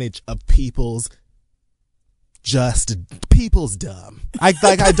advantage of people's dumb. I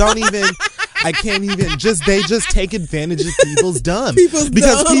can't even they just take advantage of people's dumb.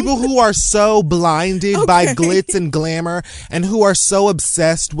 Because people who are so blinded by glitz and glamour and who are so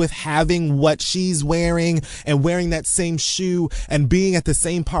obsessed with having what she's wearing and wearing that same shoe and being at the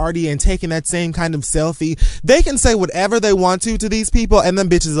same party and taking that same kind of selfie, they can say whatever they want to these people and them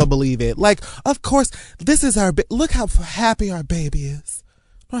bitches will believe it. Like, of course, this is look how happy our baby is.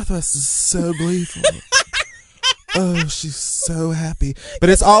 Northwest is so gleeful. Oh, she's so happy. But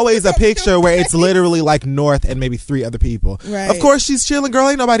it's always a picture where it's literally like North and maybe 3 other people. Right. Of course she's chilling, girl.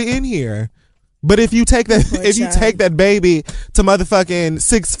 Ain't nobody in here. But if you take that baby to motherfucking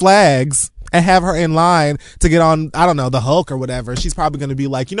Six Flags and have her in line to get on, I don't know, the Hulk or whatever, she's probably going to be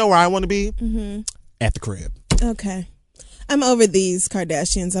like, you know where I want to be? Mm-hmm. At the crib. Okay. I'm over these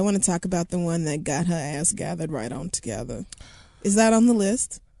Kardashians. I want to talk about the one that got her ass gathered right on together. Is that on the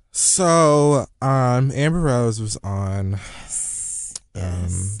list? So, Amber Rose was on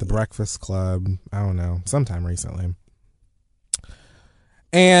The Breakfast Club, I don't know, sometime recently.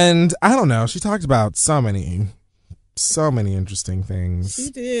 And I don't know, she talked about so many interesting things. She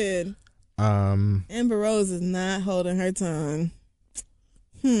did. Amber Rose is not holding her tongue.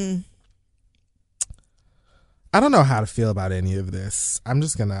 I don't know how to feel about any of this. I'm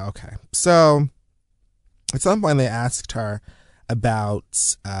just gonna, So, at some point they asked her about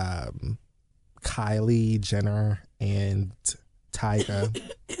Kylie Jenner and Tyga.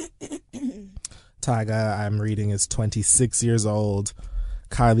 Tyga, I'm reading, is 26 years old.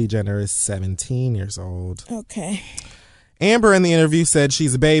 Kylie Jenner is 17 years old. Okay. Amber in the interview said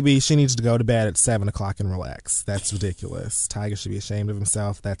she's a baby. She needs to go to bed at 7 o'clock and relax. That's ridiculous. Tyga should be ashamed of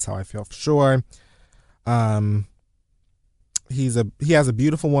himself. That's how I feel for sure. He has a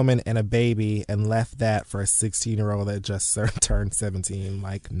beautiful woman and a baby and left that for a 16-year-old that just turned 17.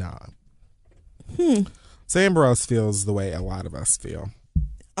 Like, nah. So Amber Rose feels the way a lot of us feel.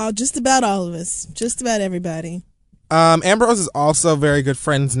 Oh, just about all of us. Just about everybody. Amber Rose is also very good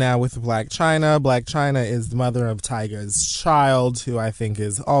friends now with Blac Chyna. Blac Chyna is the mother of Tyga's child, who I think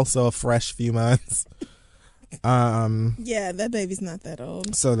is also a fresh few months. Yeah, that baby's not that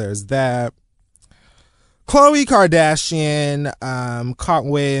old. So there's that. Khloe Kardashian caught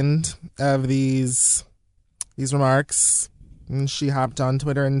wind of these remarks, and she hopped on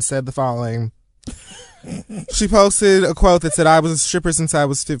Twitter and said the following. She posted a quote that said, "I was a stripper since I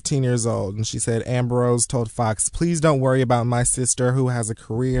was 15 years old." And she said, Amber Rose told Fox, "Please don't worry about my sister who has a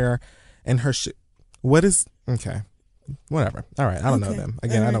career and her shit." What is... Okay. Whatever. All right. I don't know them.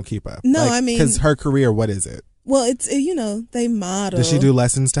 Again, I don't keep up. No, I mean... Because her career, what is it? Well, it's, they model. Does she do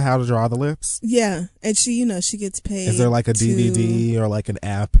lessons to how to draw the lips? Yeah. And she, she gets paid. Is there like a DVD or like an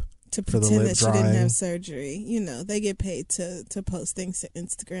app to for the pretend lip that drawing? She didn't have surgery. They get paid to post things to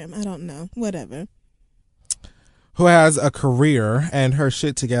Instagram. I don't know. Whatever. Who has a career and her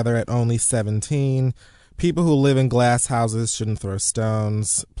shit together at only 17. People who live in glass houses shouldn't throw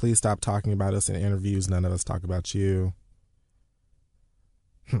stones. Please stop talking about us in interviews. None of us talk about you.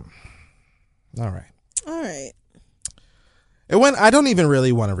 All right. I don't even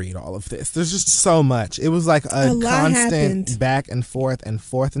really want to read all of this. There's just so much. It was like a constant back and forth and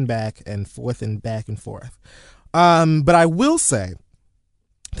forth and back and forth and back and forth. But I will say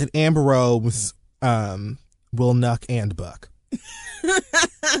that Amber Rose will nuck and buck.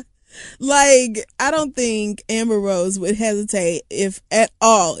 I don't think Amber Rose would hesitate, if at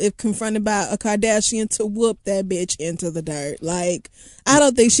all, if confronted by a Kardashian, to whoop that bitch into the dirt. I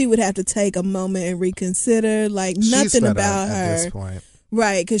don't think she would have to take a moment and reconsider. Nothing about her. At this point.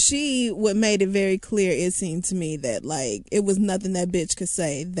 Right, because she made it very clear, it seemed to me, that it was nothing that bitch could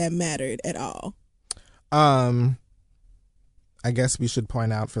say that mattered at all. I guess we should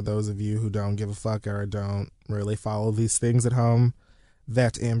point out, for those of you who don't give a fuck or don't really follow these things at home,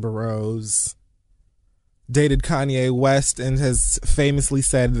 that Amber Rose dated Kanye West and has famously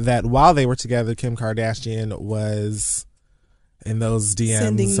said that while they were together, Kim Kardashian was in those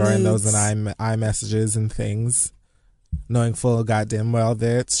DMs or in those iMessages and things, knowing full goddamn well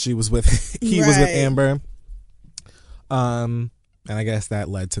that he was with Amber. And I guess that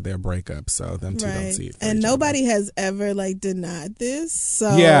led to their breakup, so them two don't see it. And nobody has ever denied this,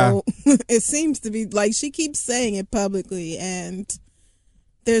 so yeah. It seems to be she keeps saying it publicly, and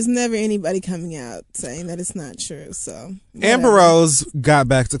There's never anybody coming out saying that it's not true. So Amber Rose got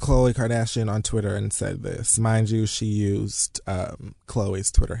back to Khloe Kardashian on Twitter and said this. Mind you, she used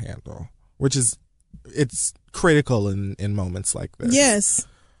Khloe's Twitter handle, which is it's critical in moments like this. Yes.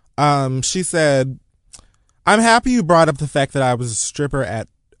 She said, "I'm happy you brought up the fact that I was a stripper at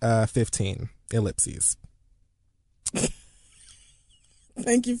 15. Ellipses."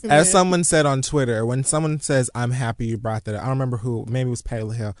 Thank you for that. As someone said on Twitter, when someone says, "I'm happy you brought that up," I don't remember who, maybe it was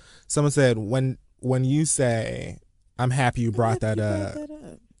Patty Hill. Someone said, when you say, "I'm happy you brought that up,"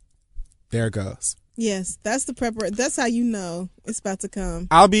 there it goes. Yes, that's the preparation. That's how you know it's about to come.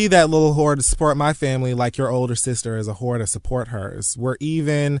 I'll be that little whore to support my family like your older sister is a whore to support hers. We're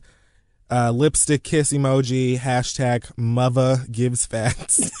even. Lipstick kiss emoji, hashtag mother gives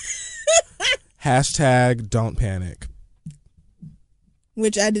facts. Hashtag don't panic.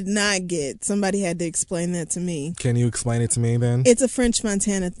 Which I did not get. Somebody had to explain that to me. Can you explain it to me then? It's a French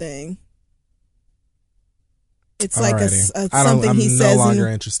Montana thing. It's like Alrighty. something he says. I'm no longer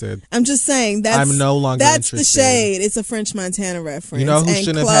interested. I'm just saying I'm no longer interested. interested. The shade. It's a French Montana reference. You know who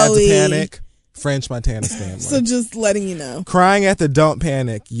shouldn't have had to panic? French Montana family. So just letting you know. Crying at the don't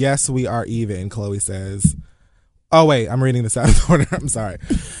panic. Yes, we are even, Khloe says. Oh, wait, I'm reading this out of order. I'm sorry.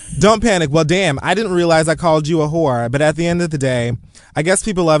 Don't panic. Well, damn, I didn't realize I called you a whore. But at the end of the day, I guess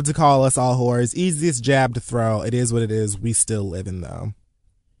people love to call us all whores. Easiest jab to throw. It is what it is. We still living, though.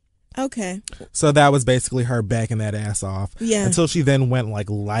 Okay. So that was basically her backing that ass off. Yeah. Until she then went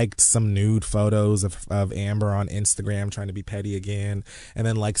liked some nude photos of Amber on Instagram trying to be petty again, and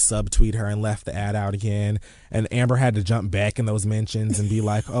then subtweet her and left the ad out again. And Amber had to jump back in those mentions and be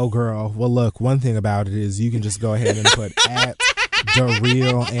like, "Oh girl, well look, one thing about it is you can just go ahead and put at the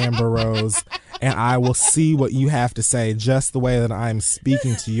real Amber Rose, and I will see what you have to say just the way that I'm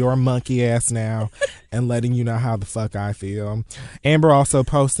speaking to your monkey ass now and letting you know how the fuck I feel." Amber also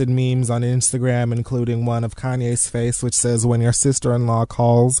posted memes on Instagram, including one of Kanye's face, which says, "When your sister-in-law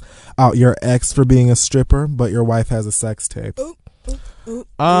calls out your ex for being a stripper, but your wife has a sex tape."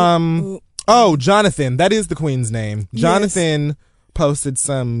 Oh, Jonathan. That is the queen's name. Yes. Jonathan posted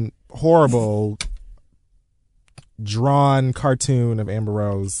some horrible drawn cartoon of Amber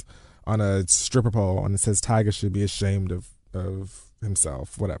Rose on a stripper pole, and it says Tyga should be ashamed of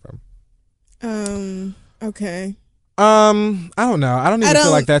himself. Whatever. Okay. I don't know. I don't even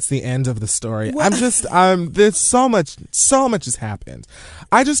feel like that's the end of the story. What? There's so much has happened.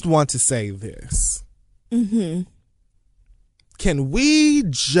 I just want to say this. Mm-hmm. Can we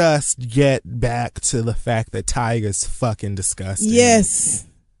just get back to the fact that Tyga's fucking disgusting? Yes.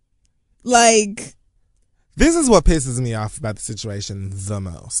 This is what pisses me off about the situation the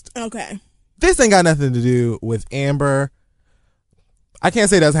most. Okay. This ain't got nothing to do with Amber. I can't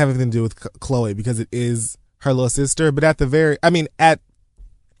say it doesn't have anything to do with Khloe because it is her little sister. But at the end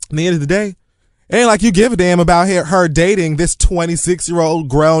of the day, it ain't like you give a damn about her dating this 26-year-old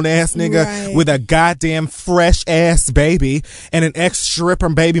grown ass nigga with a goddamn fresh ass baby and an ex-stripper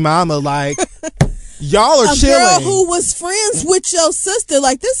baby mama. Y'all are chilling. A girl who was friends with your sister.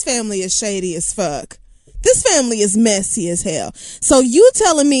 This family is shady as fuck. This family is messy as hell. So you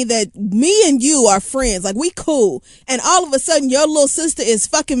telling me that me and you are friends, we cool, and all of a sudden your little sister is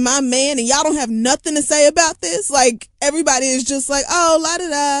fucking my man and y'all don't have nothing to say about this? Everybody is just oh,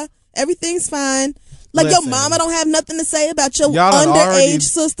 la-da-da, everything's fine. Your mama don't have nothing to say about your underage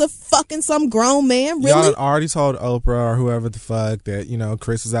sister fucking some grown man? Really? Y'all already told Oprah or whoever the fuck that,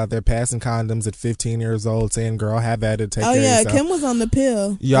 Chris was out there passing condoms at 15 years old saying, "Girl, have at it, take care of yourself." Kim was on the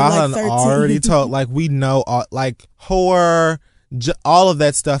pill. Y'all already told, we know, whore, all of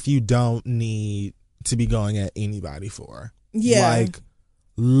that stuff you don't need to be going at anybody for. Yeah.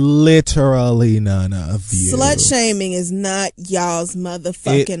 Literally none of you. Slut shaming is not y'all's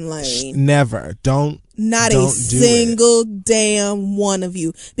motherfucking lane. Never. Not a single damn one of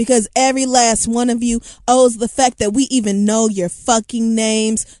you. Because every last one of you owes the fact that we even know your fucking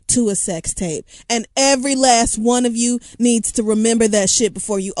names to a sex tape. And every last one of you needs to remember that shit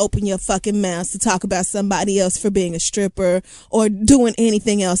before you open your fucking mouths to talk about somebody else for being a stripper or doing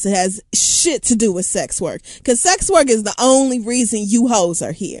anything else that has shit to do with sex work. Because sex work is the only reason you hoes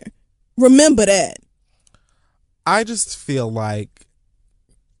are here. Remember that. I just feel like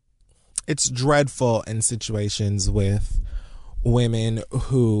it's dreadful in situations with women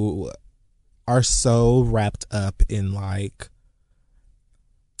who are so wrapped up in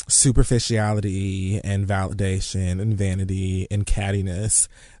superficiality and validation and vanity and cattiness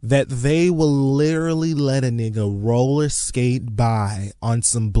that they will literally let a nigga roller skate by on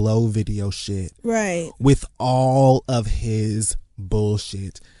some blow video shit. Right. With all of his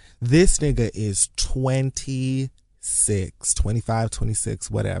bullshit. This nigga is 26. 25,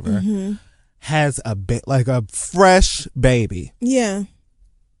 26, whatever, has like a fresh baby. Yeah.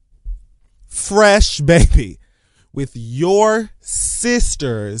 Fresh baby with your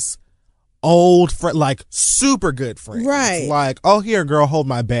sister's old friend, like super good friend. Right. Like, oh, here, girl, hold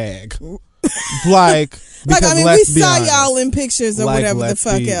my bag. Like, I mean, we saw y'all in pictures or whatever the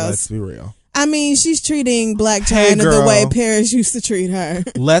fuck else. Let's be real. I mean, she's treating Blac Chyna the way Paris used to treat her.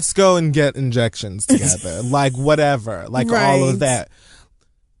 Let's go and get injections together. Like, whatever. Like, all of that.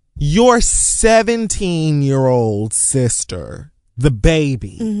 Your 17-year-old sister, the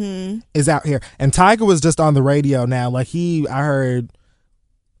baby, is out here. And Tyga was just on the radio now. Like, I heard,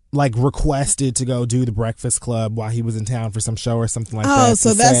 like, requested to go do the Breakfast Club while he was in town for some show or something like that. Oh,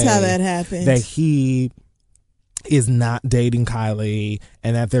 so that's how that happened. That he is not dating Kylie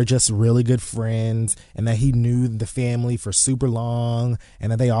and that they're just really good friends and that he knew the family for super long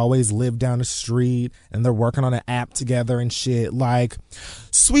and that they always lived down the street and they're working on an app together and shit. Like,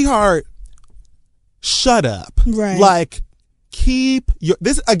 sweetheart, shut up. Right. Like, keep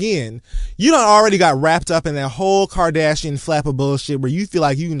this again. You done already got wrapped up in that whole Kardashian flap of bullshit where you feel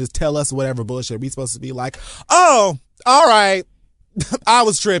like you can just tell us whatever bullshit we supposed to be like, oh, all right. I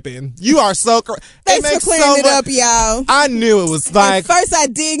was tripping. You are so correct. Thanks for clearing it up, y'all. I knew it was like... At first I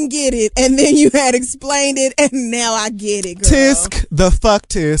didn't get it, and then you had explained it, and now I get it, girl. Tisk, the fuck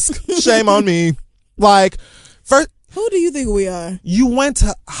tisk. Shame on me. Like, first... Who do you think we are? You went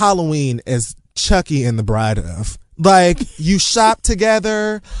to Halloween as Chucky and the Bride of. Like, you shop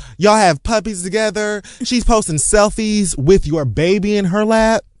together. Y'all have puppies together. She's posting selfies with your baby in her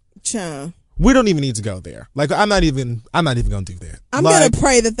lap. Child. We don't even need to go there. Like, I'm not even gonna do that. I'm like, gonna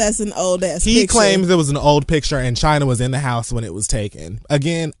pray that that's an old ass picture. He claims it was an old picture and Chyna was in the house when it was taken.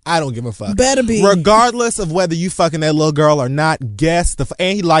 Again, I don't give a fuck. Better be. Regardless of whether you fucking that little girl or not, guess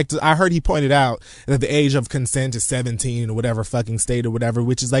and he liked I heard he pointed out that the age of consent is 17 or whatever fucking state or whatever,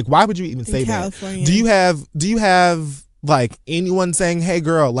 which is like, why would you even say that? Do you have like anyone saying, hey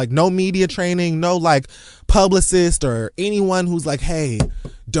girl, like no media training, no like publicist or anyone who's like, hey,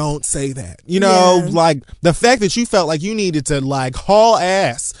 don't say that, you know? Yeah. Like the fact that you felt like you needed to like haul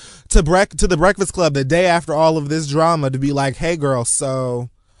ass to the Breakfast Club the day after all of this drama to be like, hey girl, so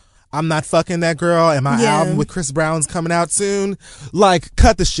I'm not fucking that girl and my album with Chris Brown's coming out soon. Like,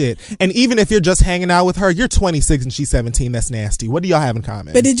 cut the shit. And even if you're just hanging out with her, you're 26 and she's 17. That's nasty. What do y'all have in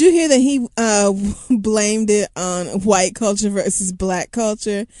common? But did you hear that he blamed it on white culture versus black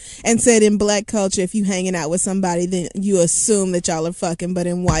culture and said in black culture, if you hanging out with somebody, then you assume that y'all are fucking. But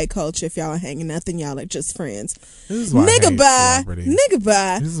in white culture, if y'all are hanging out, then y'all are just friends. This is why Nigga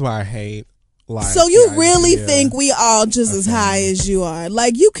bye. This is why I hate life. So you really think we all just as high as you are?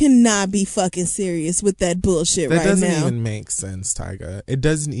 Like, you cannot be fucking serious with that bullshit right now. That doesn't even make sense, Tyga. It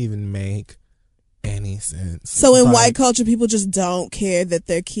doesn't even make any sense. So in white culture, people just don't care that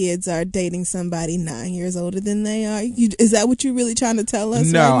their kids are dating somebody 9 years older than they are? Is that what you're really trying to tell us?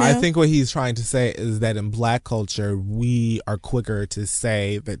 No, right now? I think what he's trying to say is that in black culture, we are quicker to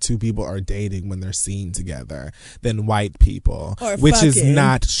say that two people are dating when they're seen together than white people, which is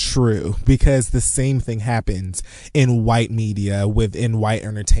not true, because the same thing happens in white media, within white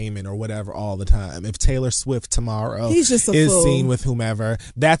entertainment or whatever all the time. If Taylor Swift tomorrow is seen with whomever,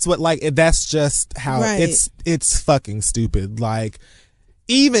 that's just how it's fucking stupid. Like,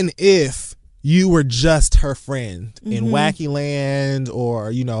 even if you were just her friend in Wacky Land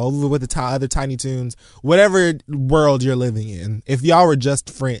or, you know, with the other Tiny Toons, whatever world you're living in, if y'all were just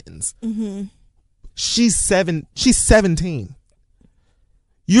friends, she's 17.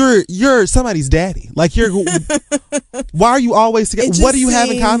 You're somebody's daddy. Like, why are you always together? What do you have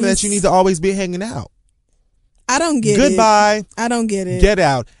in common that you need to always be hanging out? I don't get it. Goodbye. I don't get it. Get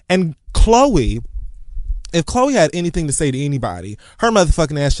out. And Chloe, if Chloe had anything to say to anybody, her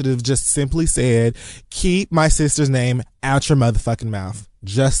motherfucking ass should have just simply said, keep my sister's name out your motherfucking mouth.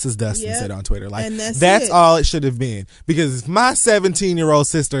 Just as Dustin said on Twitter. Like, that's all it should have been. Because if my 17-year-old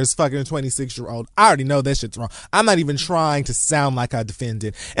sister is fucking a 26-year-old, I already know that shit's wrong. I'm not even trying to sound like I defend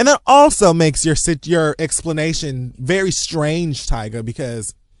it. And that also makes your explanation very strange, Tyga,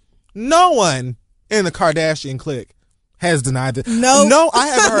 because no one in the Kardashian clique has denied it. No, I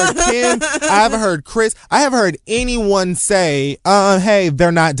haven't heard Kim. I haven't heard Chris. I haven't heard anyone say, hey,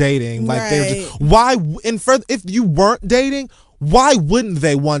 they're not dating. Like, they're just, why? And if you weren't dating, why wouldn't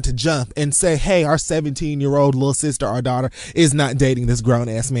they want to jump and say, hey, our 17-year-old little sister or daughter is not dating this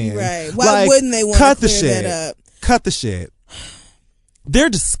grown-ass man? Right. Why wouldn't they want to clear that up? Cut the shit. They're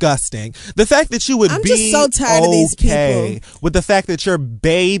disgusting. The fact that you would I'm be just so tired of these people. With the fact that your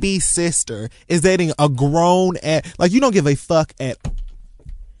baby sister is dating a grown like, you don't give a fuck at.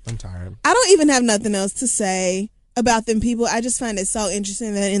 I'm tired. I don't even have nothing else to say about them people. I just find it so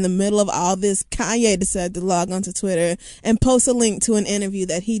interesting that in the middle of all this, Kanye decided to log onto Twitter and post a link to an interview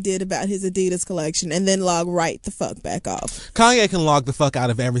that he did about his Adidas collection and then log right the fuck back off. Kanye can log the fuck out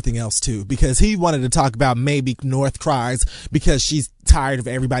of everything else too, because he wanted to talk about maybe North cries because she's tired of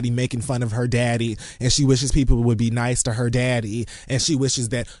everybody making fun of her daddy and she wishes people would be nice to her daddy, and she wishes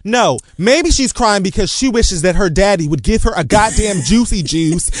that maybe she's crying because she wishes that her daddy would give her a goddamn juicy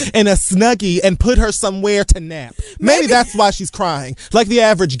juice and a Snuggie and put her somewhere to nap. Maybe that's why she's crying, like the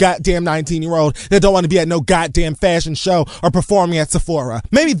average goddamn 19-year-old that don't want to be at no goddamn fashion show or performing at Sephora.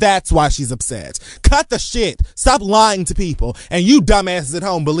 Maybe that's why she's upset. Cut the shit. Stop lying to people, and you dumbasses at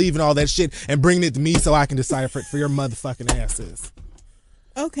home believing all that shit and bringing it to me so I can decipher it for your motherfucking asses.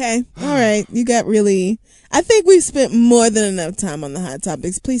 Okay. All right. You got really... I think we've spent more than enough time on the hot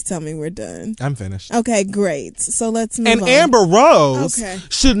topics. Please tell me we're done. I'm finished. Okay, great. So let's move on. And Amber Rose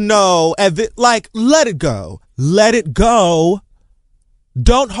should know, let it go. Let it go.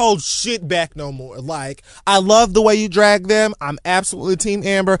 Don't hold shit back no more. Like, I love the way you drag them. I'm absolutely Team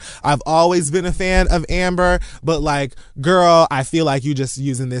Amber. I've always been a fan of Amber. But, like, girl, I feel like you just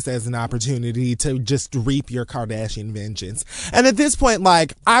using this as an opportunity to just reap your Kardashian vengeance. And at this point,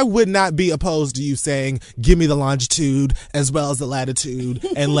 like, I would not be opposed to you saying, give me the longitude as well as the latitude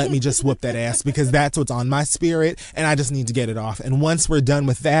and let me just whoop that ass, because that's what's on my spirit and I just need to get it off. And once we're done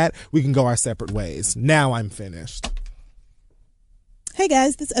with that, we can go our separate ways. Now I'm finished. Hey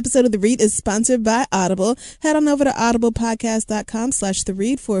guys, this episode of The Read is sponsored by Audible. Head on over to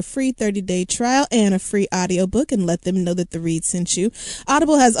audiblepodcast.com/theread for a free 30-day trial and a free audiobook, and let them know that The Read sent you.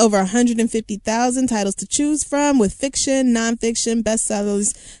 Audible has over 150,000 titles to choose from, with fiction, nonfiction,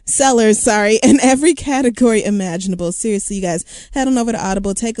 sellers, in every category imaginable. Seriously, you guys, head on over to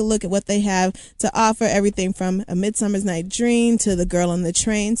Audible. Take a look at what they have to offer. Everything from A Midsummer's Night Dream to The Girl on the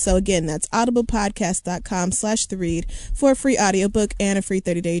Train. So again, that's audiblepodcast.com/theread for a free audiobook and a free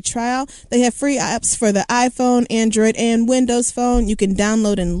 30-day trial. They have free apps for the iPhone, Android, and Windows Phone. You can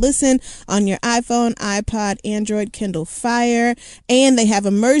download and listen on your iPhone, iPod, Android, Kindle Fire, and they have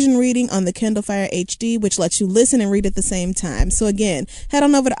immersion reading on the Kindle Fire HD, which lets you listen and read at the same time. So again, head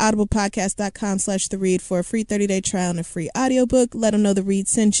on over to audiblepodcast.com/theread for a free 30-day trial and a free audiobook. Let them know The Read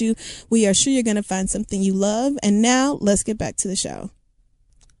sent you. We are sure you're going to find something you love. And now let's get back to the show.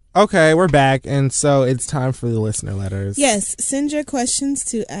 Okay, we're back, and so it's time for the listener letters. Yes, send your questions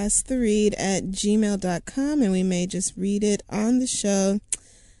to asktheread@gmail.com, and we may just read it on the show.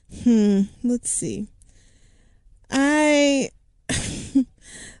 Let's see.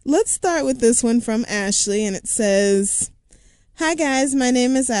 Let's start with this one from Ashley, and it says, "Hi guys, my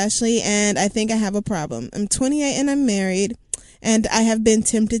name is Ashley, and I think I have a problem. I'm 28 and I'm married, and I have been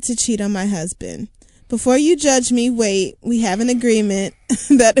tempted to cheat on my husband. Before you judge me, wait, we have an agreement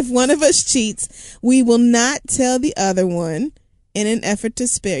that if one of us cheats, we will not tell the other one in an effort to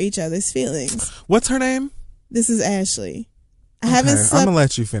spare each other's feelings." What's her name? This is Ashley. I'm going to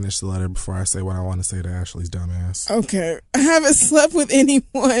let you finish the letter before I say what I want to say to Ashley's dumbass. Okay. I haven't slept with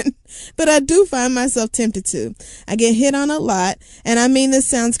anyone, but I do find myself tempted to. I get hit on a lot, and I mean, this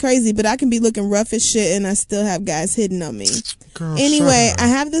sounds crazy, but I can be looking rough as shit and I still have guys hitting on me. Girl, anyway, I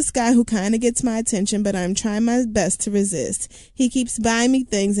have this guy who kind of gets my attention, but I'm trying my best to resist. He keeps buying me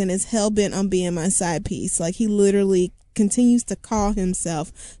things and is hell-bent on being my side piece. Like, he literally continues to call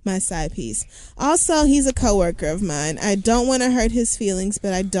himself my side piece. Also, he's a coworker of mine. I don't want to hurt his feelings,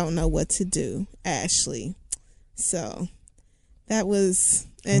 but I don't know what to do. Ashley. So, that was...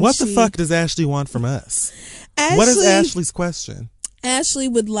 What the fuck does Ashley want from us? What is Ashley's question? Ashley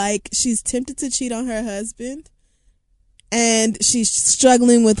she's tempted to cheat on her husband, and she's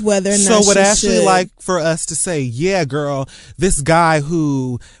struggling with whether or not So would Ashley should. like for us to say, yeah, girl, this guy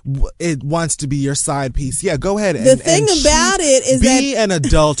who it wants to be your side piece, yeah, go ahead. The thing about it is be an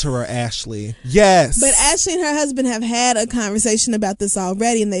adulterer, Ashley. Yes. But Ashley and her husband have had a conversation about this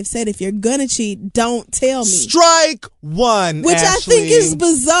already, and they've said, if you're gonna cheat, don't tell me. Strike one, Which Ashley. I think is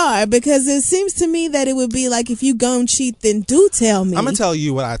bizarre, because it seems to me that it would be like, if you gon' cheat, then do tell me. I'm gonna tell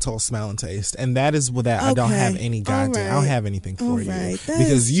you what I told Smell and Taste, and that is that I don't have any goddamn, I don't have anything for you.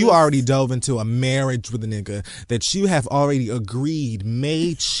 Because you already dove into a marriage with a nigga that you have already agreed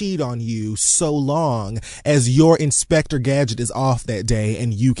may cheat on you so long as your Inspector Gadget is off that day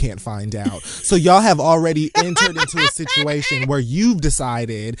and you can't find out. So y'all have already entered into a situation where you've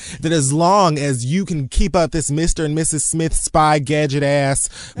decided that as long as you can keep up this Mr. and Mrs. Smith spy gadget ass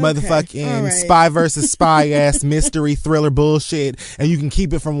motherfucking spy versus spy ass mystery thriller bullshit, and you can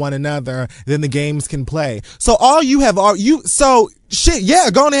keep it from one another, then the games can play. So all you have so shit, yeah,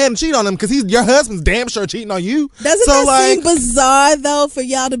 go on ahead and cheat on him because your husband's damn sure cheating on you. Doesn't that seem bizarre though for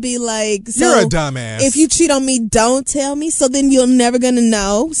y'all to be like, so you're a dumbass. If you cheat on me, don't tell me. So then you're never gonna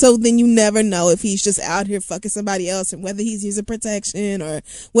know. So then you never know if he's just out here fucking somebody else and whether he's using protection or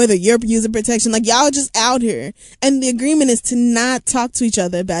whether you're using protection. Like y'all just out here, and the agreement is to not talk to each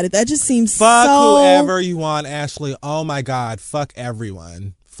other about it. That just seems fuck so... whoever you want, Ashley. Oh my God, fuck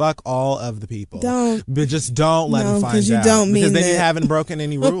everyone. Fuck all of the people. But just don't let them find out. Because then you haven't broken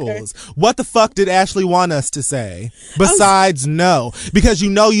any rules. What the fuck did Ashley want us to say? Besides no. Because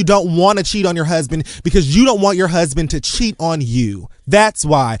you don't want to cheat on your husband because you don't want your husband to cheat on you. That's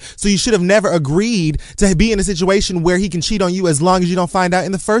why. So you should have never agreed to be in a situation where he can cheat on you as long as you don't find out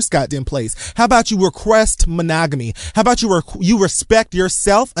in the first goddamn place. How about you request monogamy? How about you respect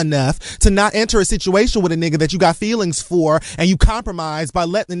yourself enough to not enter a situation with a nigga that you got feelings for and you compromise by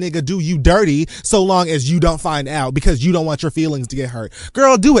letting the nigga do you dirty so long as you don't find out because you don't want your feelings to get hurt.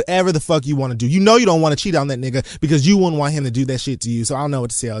 Girl, do whatever the fuck you want to do. You know you don't want to cheat on that nigga because you wouldn't want him to do that shit to you. So I don't know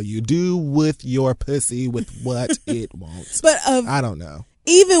what to tell you. Do with your pussy with what it wants. But I don't know.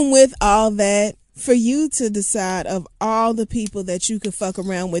 Even with all that, for you to decide of all the people that you could fuck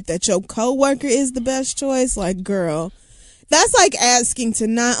around with that your coworker is the best choice, like, girl, that's like asking to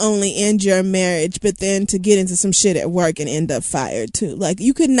not only end your marriage, but then to get into some shit at work and end up fired too. Like,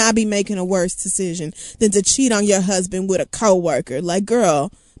 you could not be making a worse decision than to cheat on your husband with a coworker. Like,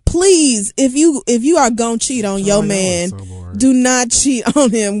 girl, please, if you are gonna cheat on your man, do not cheat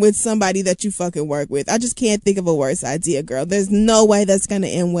on him with somebody that you fucking work with. I just can't think of a worse idea, girl. There's no way that's gonna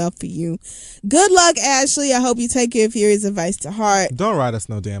end well for you. Good luck, Ashley. I hope you take your Fury's advice to heart. Don't write us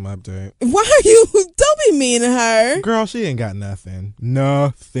no damn update. Why are you? Don't be mean to her. Girl, she ain't got nothing.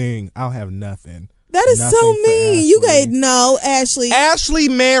 Nothing. I don't have nothing. That is so mean. You ain't know, Ashley. Ashley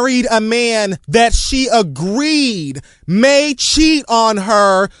married a man that she agreed may cheat on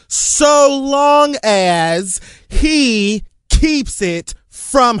her so long as he keeps it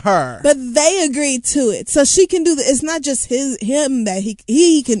from her. But they agreed to it. So she can do it's not just him that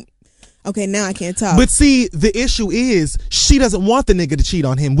he can. Okay, now I can't talk. But see, the issue is she doesn't want the nigga to cheat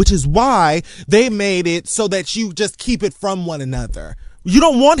on him, which is why they made it so that you just keep it from one another. You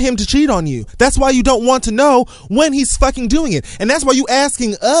don't want him to cheat on you. That's why you don't want to know when he's fucking doing it. And that's why you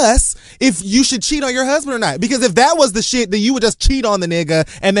asking us if you should cheat on your husband or not. Because if that was the shit, then you would just cheat on the nigga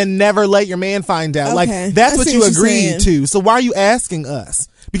and then never let your man find out. Okay. Like, that's what you agreed to. So why are you asking us?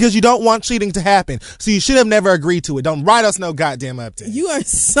 Because you don't want cheating to happen. So you should have never agreed to it. Don't write us no goddamn update. You are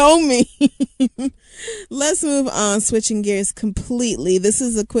so mean. Let's move on, switching gears completely. This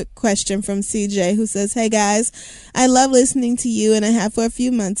is a quick question from CJ who says, hey guys, I love listening to you and I have for a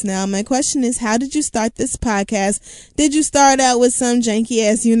few months now. My question is, how did you start this podcast? Did you start out with some janky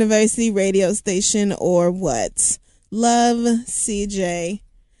ass university radio station or what? Love, CJ.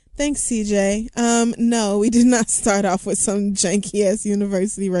 Thanks, CJ. No, we did not start off with some janky ass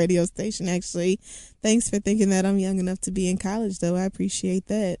university radio station, actually. Thanks for thinking that. I'm young enough to be in college, though. I appreciate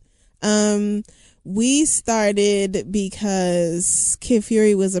that. We started because Kid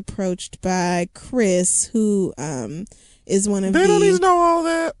Fury was approached by Chris, who is one of They don't even know all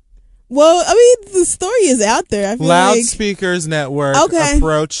that. Well, I mean, the story is out there. I feel Loudspeakers Network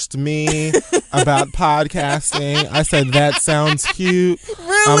approached me about podcasting. I said, that sounds cute.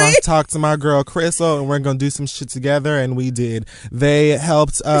 Really? I'm going to talk to my girl Crystal and we're going to do some shit together. And we did. They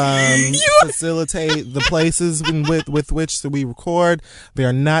helped facilitate the places with which we record. They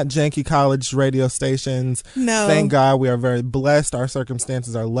are not janky college radio stations. No. Thank God. We are very blessed. Our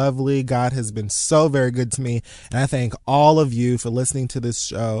circumstances are lovely. God has been so very good to me. And I thank all of you for listening to this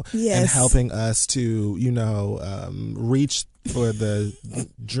show. Yes. And helping us to, reach for the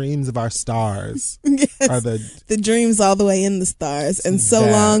dreams of our stars. Yes, or the dreams all the way in the stars. And so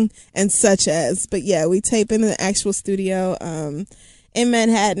long and such as. But yeah, we tape in the actual studio in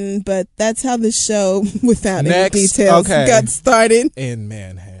Manhattan. But that's how the show, without any details, got started. In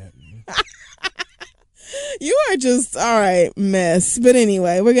Manhattan. You are just, all right, mess. But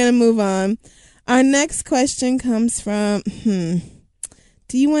anyway, we're going to move on. Our next question comes from...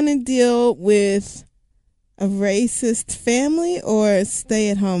 Do you want to deal with a racist family or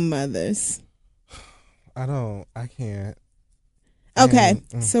stay-at-home mothers? I can't. Okay,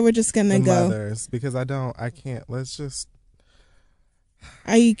 so we're just gonna go mothers because I can't. Let's just.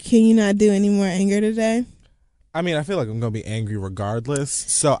 Can you not do any more anger today? I mean, I feel like I'm gonna be angry regardless.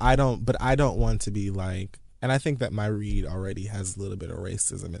 So I don't want to be like, and I think that my read already has a little bit of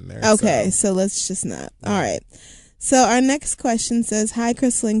racism in there. Okay, so let's just not. All right. So our next question says, "Hi,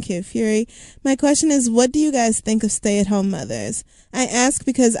 Crystal and Kid Fury. My question is, what do you guys think of stay-at-home mothers? I ask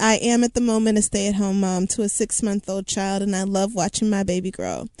because I am at the moment a stay-at-home mom to a 6-month-old child, and I love watching my baby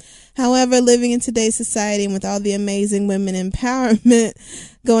grow. However, living in today's society and with all the amazing women empowerment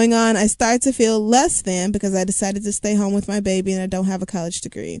going on, I start to feel less than because I decided to stay home with my baby and I don't have a college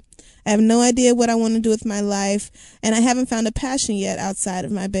degree. I have no idea what I want to do with my life, and I haven't found a passion yet outside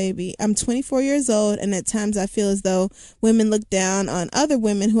of my baby. I'm 24 years old, and at times I feel as though women look down on other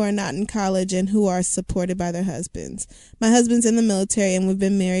women who are not in college and who are supported by their husbands. My husband's in the military, and we've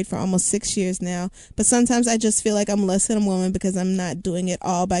been married for almost 6 years now, but sometimes I just feel like I'm less than a woman because I'm not doing it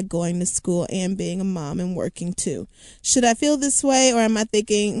all by going to school and being a mom and working too. Should I feel this way, or am I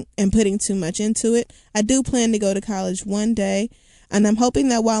thinking and putting too much into it? I do plan to go to college one day, and I'm hoping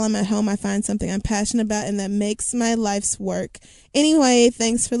that while I'm at home, I find something I'm passionate about and that makes my life's work. Anyway,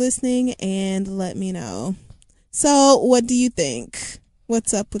 thanks for listening, and let me know." So, what do you think?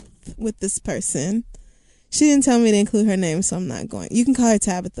 What's up with this person? She didn't tell me to include her name, so I'm not going. You can call her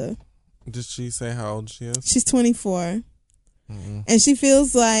Tabitha. Did she say how old she is? She's 24. And she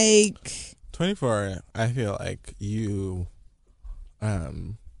feels like... 24, I feel like you... I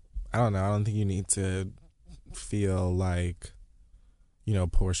don't know. I don't think you need to feel like...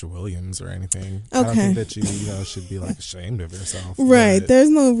 Portia Williams or anything. Okay. I don't think that you should be like ashamed of yourself. Right. But There's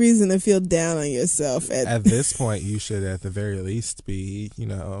no reason to feel down on yourself. At this point, you should at the very least be,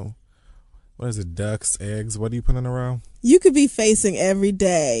 what is it, ducks, eggs? What do you put in a row? You could be facing every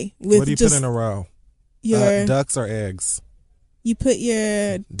day with what do you put in a row? Your ducks or eggs? You put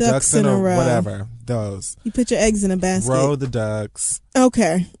your ducks in a row. Whatever, those. You put your eggs in a basket. Row the ducks.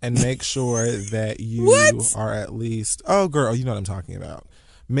 Okay. And make sure that you are at least, oh girl, you know what I'm talking about.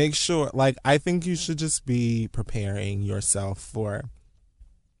 Make sure, I think you should just be preparing yourself for,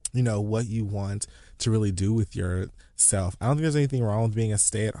 what you want to really do with yourself. I don't think there's anything wrong with being a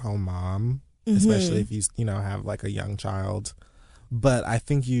stay-at-home mom, especially if you, have a young child. But I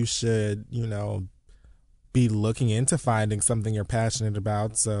think you should, be looking into finding something you're passionate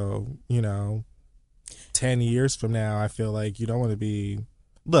about. So, 10 years from now, I feel like you don't want to be,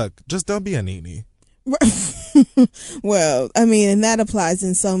 just don't be a neenie. Well, I mean, and that applies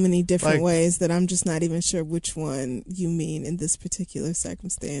in so many different ways that I'm just not even sure which one you mean in this particular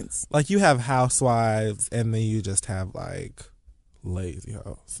circumstance. You have housewives and then you just have lazy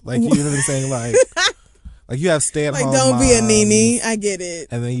hoes. You know what I'm saying? You have stay-at-home don't moms, be a nini. I get it.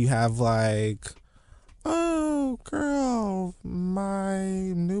 And then you have oh girl, my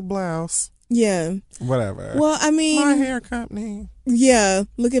new blouse. Yeah. Whatever. Well, I mean, my hair company. Yeah.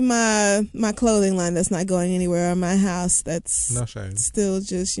 Look at my clothing line that's not going anywhere, or my house that's no shade. Still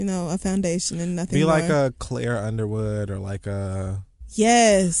just, a foundation and nothing Be more. like a Claire Underwood or a...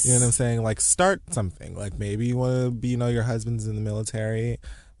 Yes. You know what I'm saying? Start something. Maybe you want to be, your husband's in the military.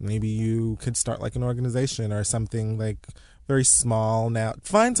 Maybe you could start an organization or something very small. Now,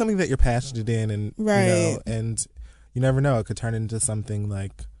 find something that you're passionate in, and and you never know, it could turn into something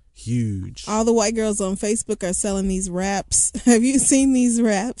huge. All the white girls on Facebook are selling these wraps. Have you seen these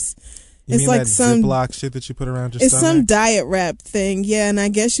wraps? You mean that Ziploc shit that you put around your stomach? It's some diet wrap thing, yeah, and I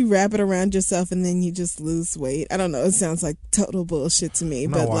guess you wrap it around yourself and then you just lose weight. I don't know, it sounds like total bullshit to me.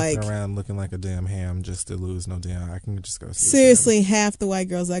 I'm but not walking around looking like a damn ham just to lose no damn. I can just go. Seriously, half the white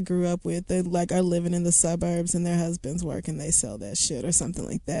girls I grew up with, they are living in the suburbs and their husbands work and they sell that shit or something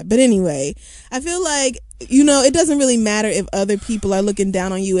like that. But anyway, I feel like, it doesn't really matter if other people are looking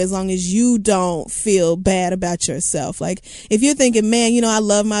down on you as long as you don't feel bad about yourself. If you're thinking, man, I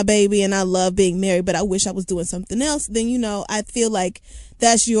love my baby and I love being married, but I wish I was doing something else, then, I feel like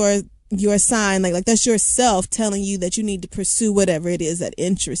that's your sign. That's yourself telling you that you need to pursue whatever it is that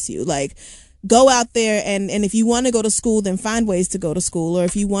interests you. Go out there and if you want to go to school, then find ways to go to school. Or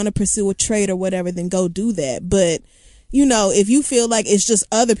if you want to pursue a trade or whatever, then go do that. But if you feel like it's just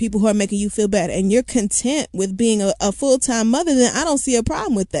other people who are making you feel bad and you're content with being a full-time mother, then I don't see a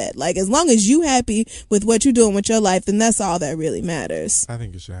problem with that. As long as you happy with what you're doing with your life, then that's all that really matters. I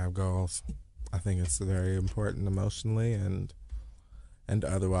think you should have goals. I think it's very important emotionally and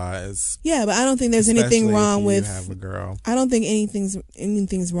otherwise. Yeah, but I don't think there's anything wrong with have a girl. I don't think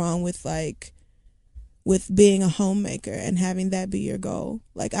anything's wrong with with being a homemaker and having that be your goal.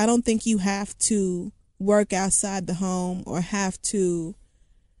 I don't think you have to work outside the home or have to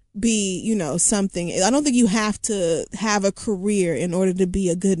be, something. I don't think you have to have a career in order to be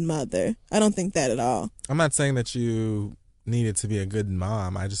a good mother. I don't think that at all. I'm not saying that you needed to be a good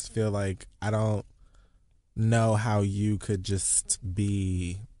mom. I just feel like I don't know how you could just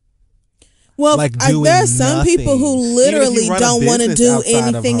be Well, like doing there are some nothing. people who Even if literally you run a don't want to business do outside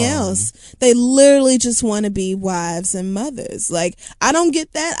of anything home. else. They literally just want to be wives and mothers. Like, I don't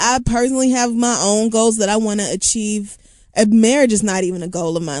get that. I personally have my own goals that I want to achieve. A marriage is not even a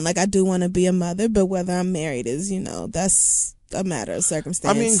goal of mine. Like, I do want to be a mother, but whether I'm married is, that's a matter of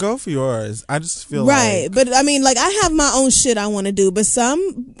circumstance. I mean, go for yours. I just feel right. like... But I mean, like, I have my own shit I want to do, but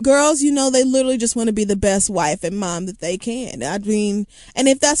some girls, they literally just want to be the best wife and mom that they can. I mean, and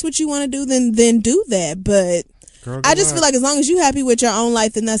if that's what you want to do, then do that. But Girl, I just feel like as long as you're happy with your own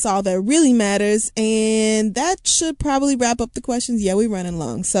life, then that's all that really matters. And that should probably wrap up the questions. Yeah, we're running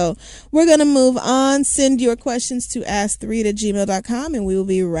long. So we're going to move on. Send your questions to ask3@gmail.com, and we will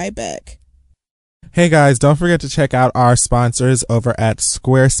be right back. Hey guys, don't forget to check out our sponsors over at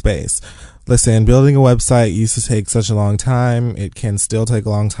Squarespace. Listen, building a website used to take such a long time. It can still take a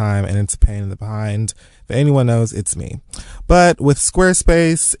long time, and it's a pain in the behind. If anyone knows, it's me. But with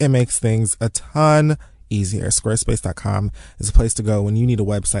Squarespace, it makes things a ton easier. Squarespace.com is a place to go when you need a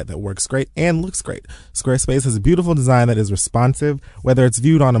website that works great and looks great. Squarespace has a beautiful design that is responsive, whether it's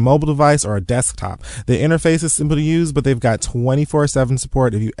viewed on a mobile device or a desktop. The interface is simple to use, but they've got 24/7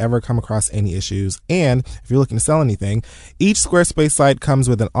 support if you ever come across any issues. And if you're looking to sell anything, each Squarespace site comes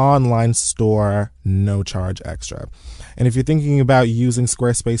with an online store, no charge extra. And if you're thinking about using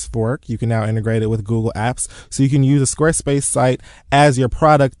Squarespace for work, you can now integrate it with Google Apps, so you can use a Squarespace site as your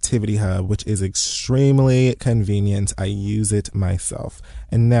productivity hub, which is extremely convenient. I use it myself.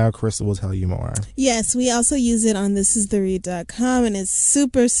 And now Crystal will tell you more. Yes, we also use it on thisistheread.com, and it's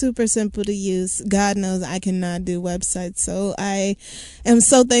super, super simple to use. God knows I cannot do websites, so I am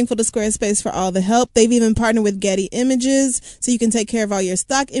so thankful to Squarespace for all the help. They've even partnered with Getty Images, so you can take care of all your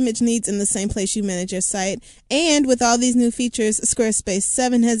stock image needs in the same place you manage your site. And with all these new features Squarespace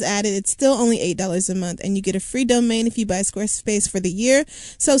 7 has added, it's still only $8 a month, and you get a free domain if you buy Squarespace for the year.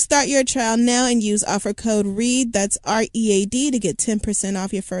 So start your trial now and use offer code READ, that's READ, to get 10%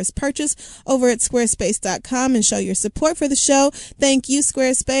 off your first purchase over at squarespace.com and show your support for the show. Thank you,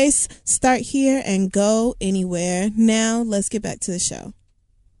 Squarespace. Start here and go anywhere. Now let's get back to the show.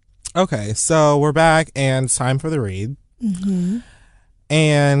 Okay, so we're back and it's time for the read. Mm-hmm.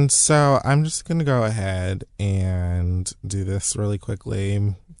 And so I'm just going to go ahead and do this really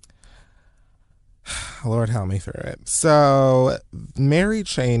quickly. Lord help me through it. So Mary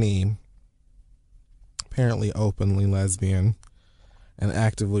Cheney, apparently openly lesbian and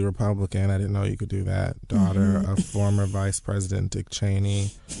actively Republican. I didn't know you could do that. Daughter of former Vice President Dick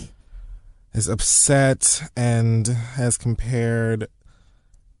Cheney, is upset and has compared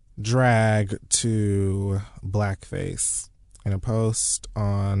drag to blackface. In a post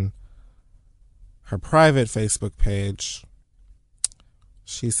on her private Facebook page,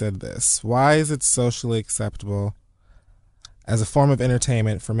 she said this: "Why is it socially acceptable as a form of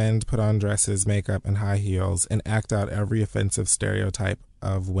entertainment for men to put on dresses, makeup, and high heels and act out every offensive stereotype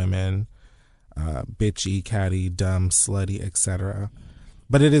of women, bitchy, catty, dumb, slutty, etc.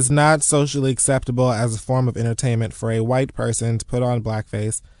 But it is not socially acceptable as a form of entertainment for a white person to put on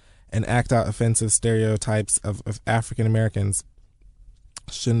blackface and act out offensive stereotypes of African Americans.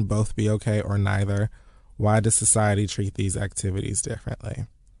 Shouldn't both be okay or neither? Why does society treat these activities differently?"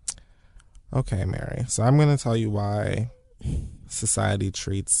 Okay, Mary. So I'm going to tell you why society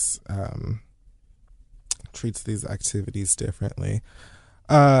treats these activities differently.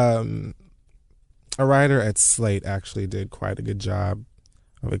 A writer at Slate actually did quite a good job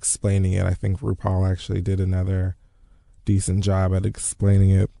of explaining it. I think RuPaul actually did another decent job at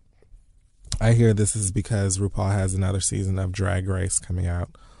explaining it. I hear this is because RuPaul has another season of Drag Race coming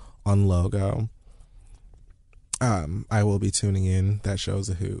out on Logo. I will be tuning in. That show's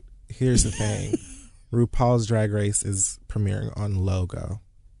a hoot. Here's the thing. RuPaul's Drag Race is premiering on Logo,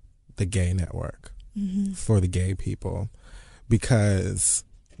 the gay network, for the gay people, because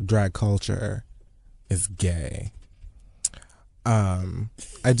drag culture is gay.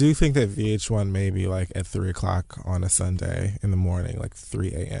 I do think that VH1 may be like at 3 o'clock on a Sunday in the morning, like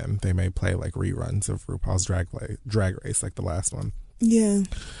 3 a.m. They may play like reruns of RuPaul's Drag Race, like the last one. Yeah.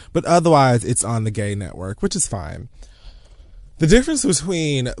 But otherwise, it's on the gay network, which is fine. The difference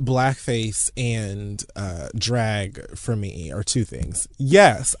between blackface and drag for me are two things.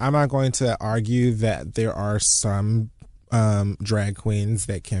 Yes, I'm not going to argue that there are some drag queens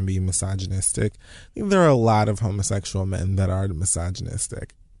that can be misogynistic. I think there are a lot of homosexual men that are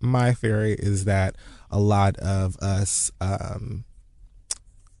misogynistic. My theory is that a lot of us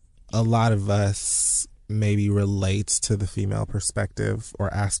maybe relate to the female perspective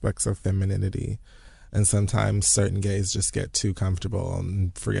or aspects of femininity. And sometimes certain gays just get too comfortable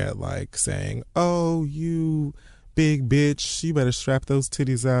and forget, like, saying, "Oh, you big bitch, you better strap those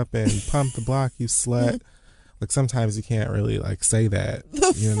titties up and pump the block, you slut. Like, sometimes you can't really, like, say that.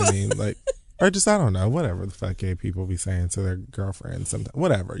 You know what I mean? Like, or just, I don't know, whatever the fuck gay people be saying to their girlfriends. Sometimes,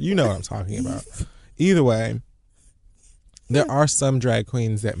 whatever. You know what I'm talking about. Either way, there are some drag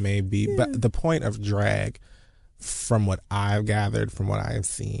queens that may be, but the point of drag, from what I've gathered, from what I've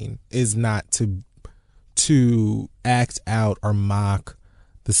seen, is not to act out or mock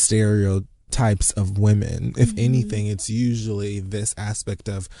the stereotypes of women. If anything, it's usually this aspect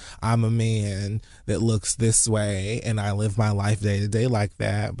of, I'm a man that looks this way and I live my life day to day like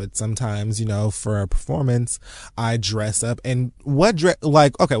that, but sometimes, you know, for a performance I dress up. And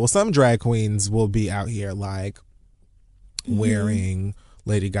some drag queens will be out here like wearing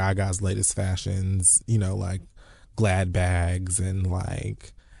Lady Gaga's latest fashions, you know, like Glad bags and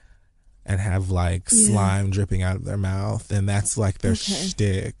like, and have like slime dripping out of their mouth, and that's like their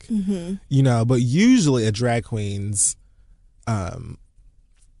shtick, you know. But usually a drag queen's,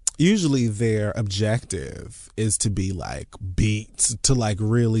 usually their objective is to be like beat, to like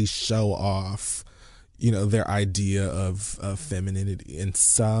really show off, you know, their idea of femininity. And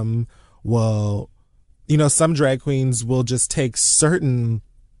some drag queens will just take certain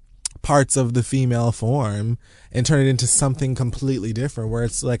parts of the female form and turn it into something completely different, where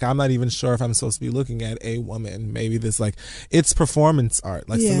it's like, I'm not even sure if I'm supposed to be looking at a woman. Maybe this, like, it's performance art.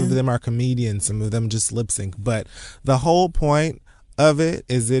 Like, some of them are comedians, some of them just lip sync. But the whole point of it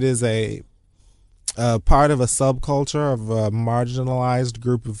is a part of a subculture of a marginalized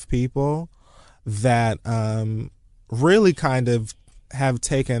group of people that really kind of have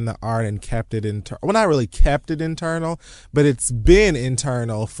taken the art and kept it internal. Well, not really kept it internal, but it's been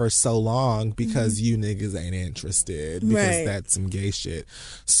internal for so long because you niggas ain't interested, because that's some gay shit.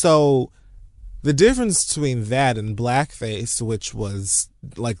 So the difference between that and blackface, which was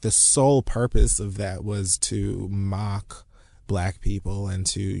like the sole purpose of that was to mock black people and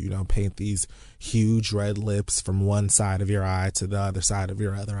to, you know, paint these huge red lips from one side of your eye to the other side of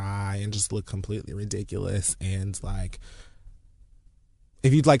your other eye and just look completely ridiculous. And like,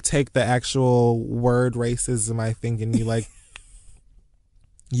 if you'd like take the actual word racism, I think, and you like,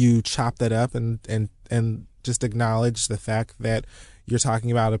 you chop that up and just acknowledge the fact that you're talking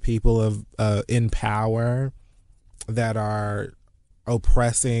about a people of in power that are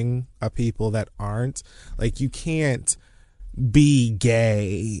oppressing a people that aren't. Like, you can't be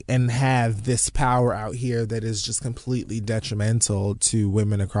gay and have this power out here that is just completely detrimental to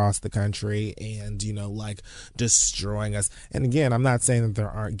women across the country and, you know, like destroying us. And again, I'm not saying that there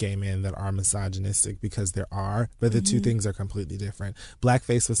aren't gay men that are misogynistic, because there are, but the two things are completely different.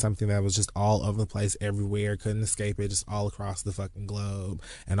 Blackface was something that was just all over the place, everywhere, couldn't escape it, just all across the fucking globe,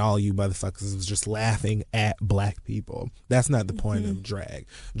 and all you motherfuckers was just laughing at black people. That's not the point of drag.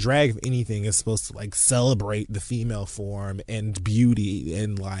 Drag, if anything, is supposed to like celebrate the female form and beauty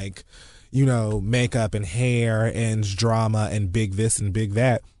and, like, you know, makeup and hair and drama and big this and big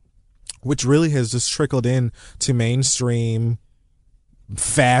that, which really has just trickled in to mainstream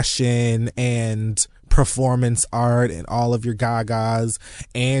fashion and performance art and all of your Gagas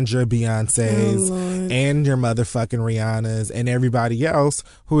and your Beyoncés and your motherfucking Rihannas and everybody else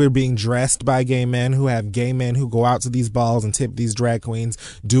who are being dressed by gay men, who have gay men who go out to these balls and tip these drag queens,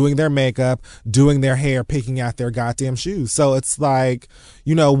 doing their makeup, doing their hair, picking out their goddamn shoes. So it's like,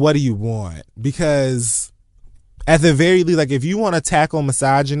 you know, what do you want? Because at the very least, like, if you want to tackle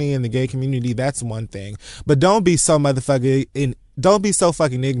misogyny in the gay community, that's one thing. But don't be so fucking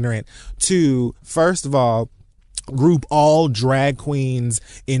ignorant to, first of all, group all drag queens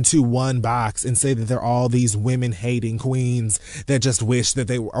into one box and say that they're all these women hating queens that just wish that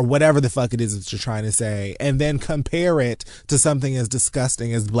they were, or whatever the fuck it is that you're trying to say, and then compare it to something as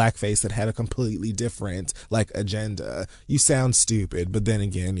disgusting as blackface that had a completely different, like, agenda. You sound stupid, but then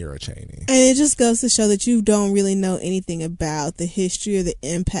again, you're a Cheney. And it just goes to show that you don't really know anything about the history or the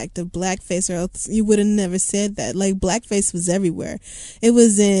impact of blackface, or else you would have never said that. Like, blackface was everywhere. It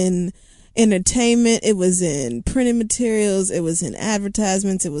was in entertainment, it was in printed materials, it was in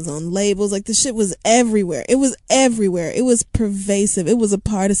advertisements, it was on labels. Like, the shit was everywhere. It was everywhere. It was pervasive. It was a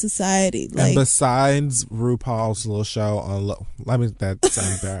part of society. Like, and besides RuPaul's little show on that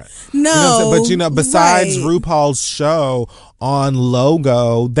sounds bad. No, but you know, besides RuPaul's show on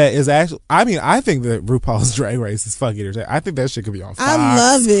Logo, that is actually, I mean, I think that RuPaul's Drag Race is fucking entertaining. I think that shit could be on Fox. I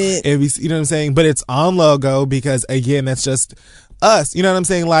love it. You know what I'm saying? But it's on Logo because, again, that's just us. You know what I'm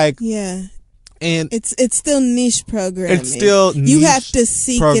saying? Like, yeah. And it's still niche programming. It's still niche. You have to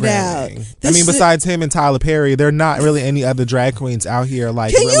seek it out. I mean, besides him and Tyler Perry, there are not really any other drag queens out here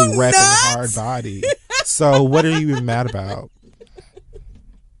like really repping hard body. So what are you even mad about?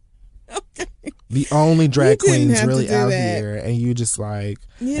 Okay. The only drag queens really out here, and you just like,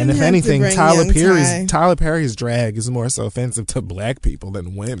 and if anything, Tyler Perry's drag is more so offensive to black people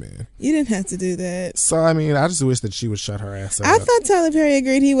than women. You didn't have to do that. So I mean, I just wish that she would shut her ass up. I thought Tyler Perry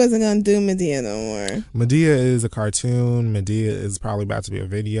agreed he wasn't gonna do Medea no more. Medea is a cartoon. Medea is probably about to be a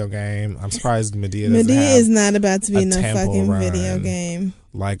video game. I'm surprised Medea is not about to be no fucking video game.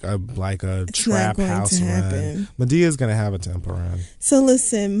 Like a trap house run. Medea's gonna have a temple run. So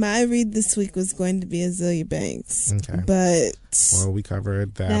listen, my read this week was going to be Azealia Banks. Okay. But we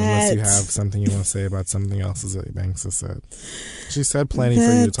covered that. Unless you have something you want to say about something else Azealia Banks has said. She said plenty for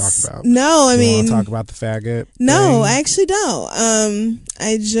you to talk about. No, I mean, want to talk about the faggot? No, thing? I actually don't.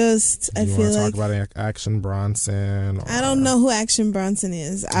 I feel like talk about Action Bronson. I don't know who Action Bronson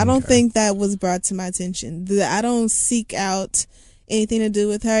is. I don't think that was brought to my attention. I don't seek out anything to do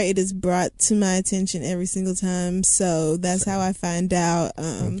with her. It is brought to my attention every single time, so that's how I find out.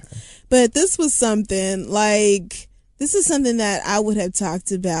 But this was something like, this is something that I would have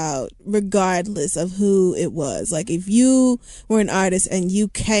talked about regardless of who it was. Like, if you were an artist and you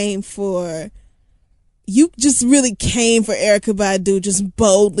just really came for Erykah Badu just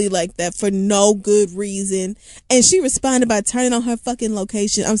boldly like that for no good reason, and she responded by turning on her fucking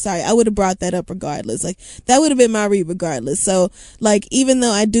location. I'm sorry, I would have brought that up regardless. Like, that would have been my read regardless. So, like, even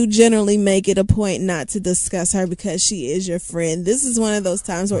though I do generally make it a point not to discuss her because she is your friend, this is one of those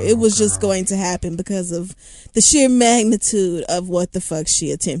times where it was just going to happen because of the sheer magnitude of what the fuck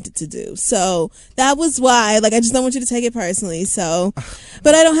she attempted to do. So that was why, like, I just don't want you to take it personally. So,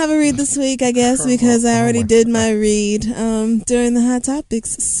 but I don't have a read this week, I guess, because I already did my read during the Hot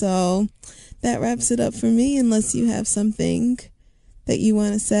Topics. So that wraps it up for me, unless you have something that you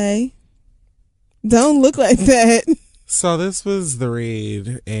want to say. Don't look like that. So this was the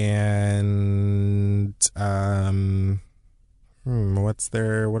read, and what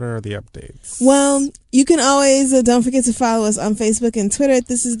are the updates? Well, you can always don't forget to follow us on Facebook and Twitter at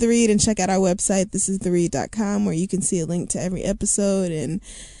This Is The Read, and check out our website, thisistheread.com, where you can see a link to every episode and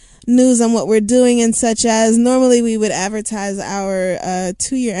news on what we're doing, and such as normally we would advertise our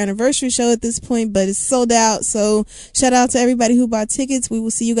 2-year anniversary show at this point, but it's sold out. So shout out to everybody who bought tickets. We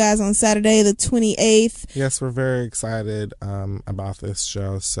will see you guys on Saturday the 28th. Yes, we're very excited about this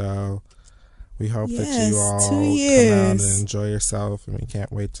show. So we hope that you all come out and enjoy yourself, and we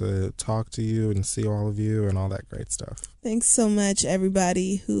can't wait to talk to you and see all of you and all that great stuff. Thanks so much,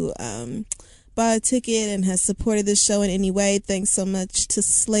 everybody who bought a ticket and has supported this show in any way. Thanks so much to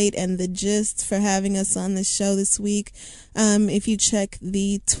Slate and The Gist for having us on this show this week. If you check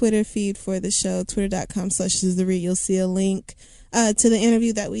the Twitter feed for the show, twitter.com/thisistheread, you'll see a link to the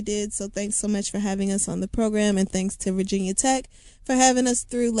interview that we did. So thanks so much for having us on the program, and thanks to Virginia Tech for having us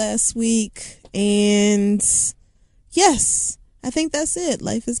through last week. And yes, I think that's it.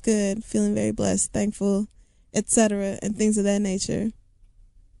 Life is good. Feeling very blessed, thankful, etc., and things of that nature.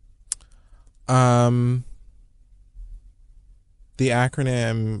 The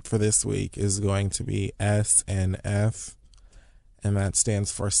acronym for this week is going to be SNF, and that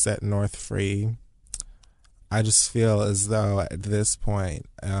stands for Set North Free. I just feel as though at this point,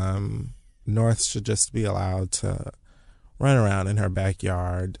 North should just be allowed to run around in her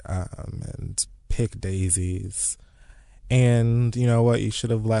backyard and pick daisies. And you know what? You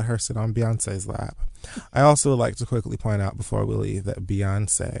should have let her sit on Beyonce's lap. I also would like to quickly point out before we leave that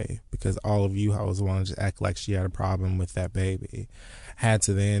Beyonce, because all of you hoes wanted to act like she had a problem with that baby, had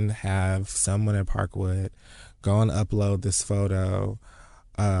to then have someone at Parkwood go and upload this photo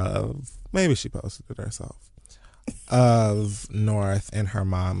of, maybe she posted it herself, of North and her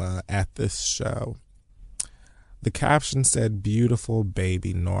mama at this show. The caption said, "Beautiful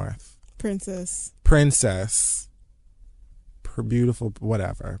baby North. Princess. Beautiful,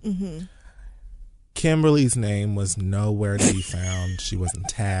 whatever." Kimberly's name was nowhere to be found. She wasn't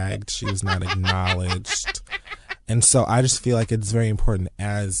tagged. She was not acknowledged. And so I just feel like it's very important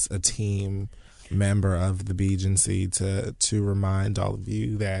as a team member of the Beagency to remind all of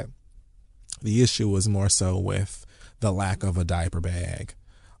you that the issue was more so with the lack of a diaper bag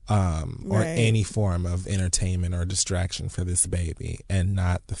or any form of entertainment or distraction for this baby, and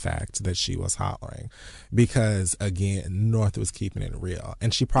not the fact that she was hollering. Because again, North was keeping it real,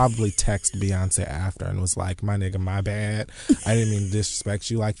 and she probably texted Beyonce after and was like, "My nigga, my bad, I didn't mean to disrespect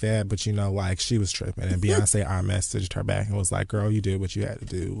you like that, but you know, like, she was tripping." And Beyonce messaged her back and was like, "Girl, you did what you had to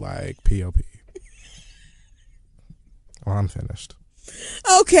do, like, POP." Well, I'm finished.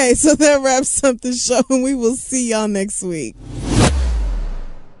 Okay, so that wraps up the show, and we will see y'all next week.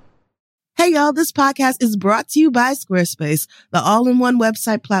 Hey, y'all, this podcast is brought to you by Squarespace, the all-in-one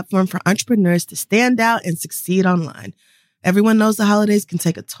website platform for entrepreneurs to stand out and succeed online. Everyone knows the holidays can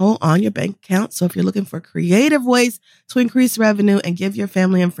take a toll on your bank account, so if you're looking for creative ways to increase revenue and give your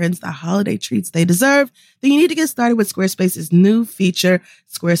family and friends the holiday treats they deserve, then you need to get started with Squarespace's new feature,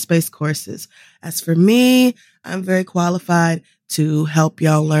 Squarespace Courses. As for me, I'm very qualified to help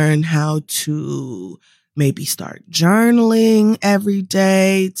y'all learn how to maybe start journaling every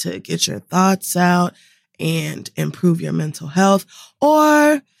day to get your thoughts out and improve your mental health,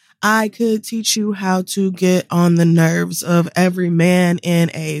 or I could teach you how to get on the nerves of every man in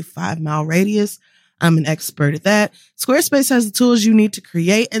a 5-mile radius. I'm an expert at that. Squarespace has the tools you need to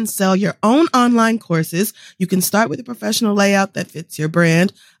create and sell your own online courses. You can start with a professional layout that fits your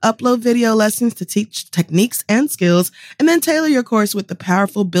brand, upload video lessons to teach techniques and skills, and then tailor your course with the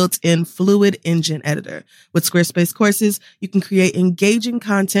powerful built-in Fluid Engine editor. With Squarespace Courses, you can create engaging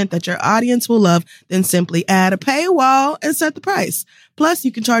content that your audience will love, then simply add a paywall and set the price. Plus,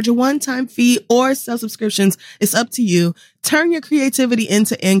 you can charge a one-time fee or sell subscriptions. It's up to you. Turn your creativity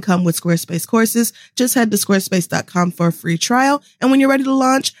into income with Squarespace Courses. Just head to squarespace.com for a free trial. And when you're ready to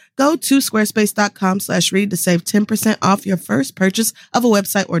launch, go to squarespace.com/read to save 10% off your first purchase of a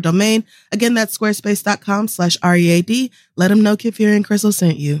website or domain. Again, that's squarespace.com/READ. Let them know Kid Fury and Crystal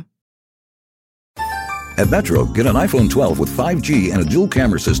sent you. At Metro, get an iPhone 12 with 5G and a dual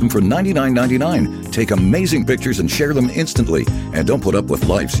camera system for $99.99. Take amazing pictures and share them instantly. And don't put up with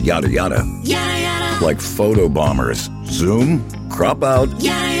life's yada yada. Yada yada. Like photo bombers. Zoom, crop out,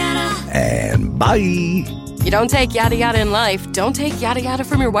 Yada yada. and bye. You don't take yada yada in life, don't take yada yada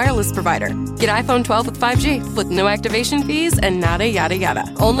from your wireless provider. Get iPhone 12 with 5G with no activation fees and nada yada yada.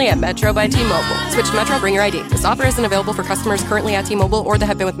 Only at Metro by T-Mobile. Switch to Metro, bring your ID. This offer isn't available for customers currently at T-Mobile or that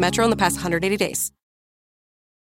have been with Metro in the past 180 days.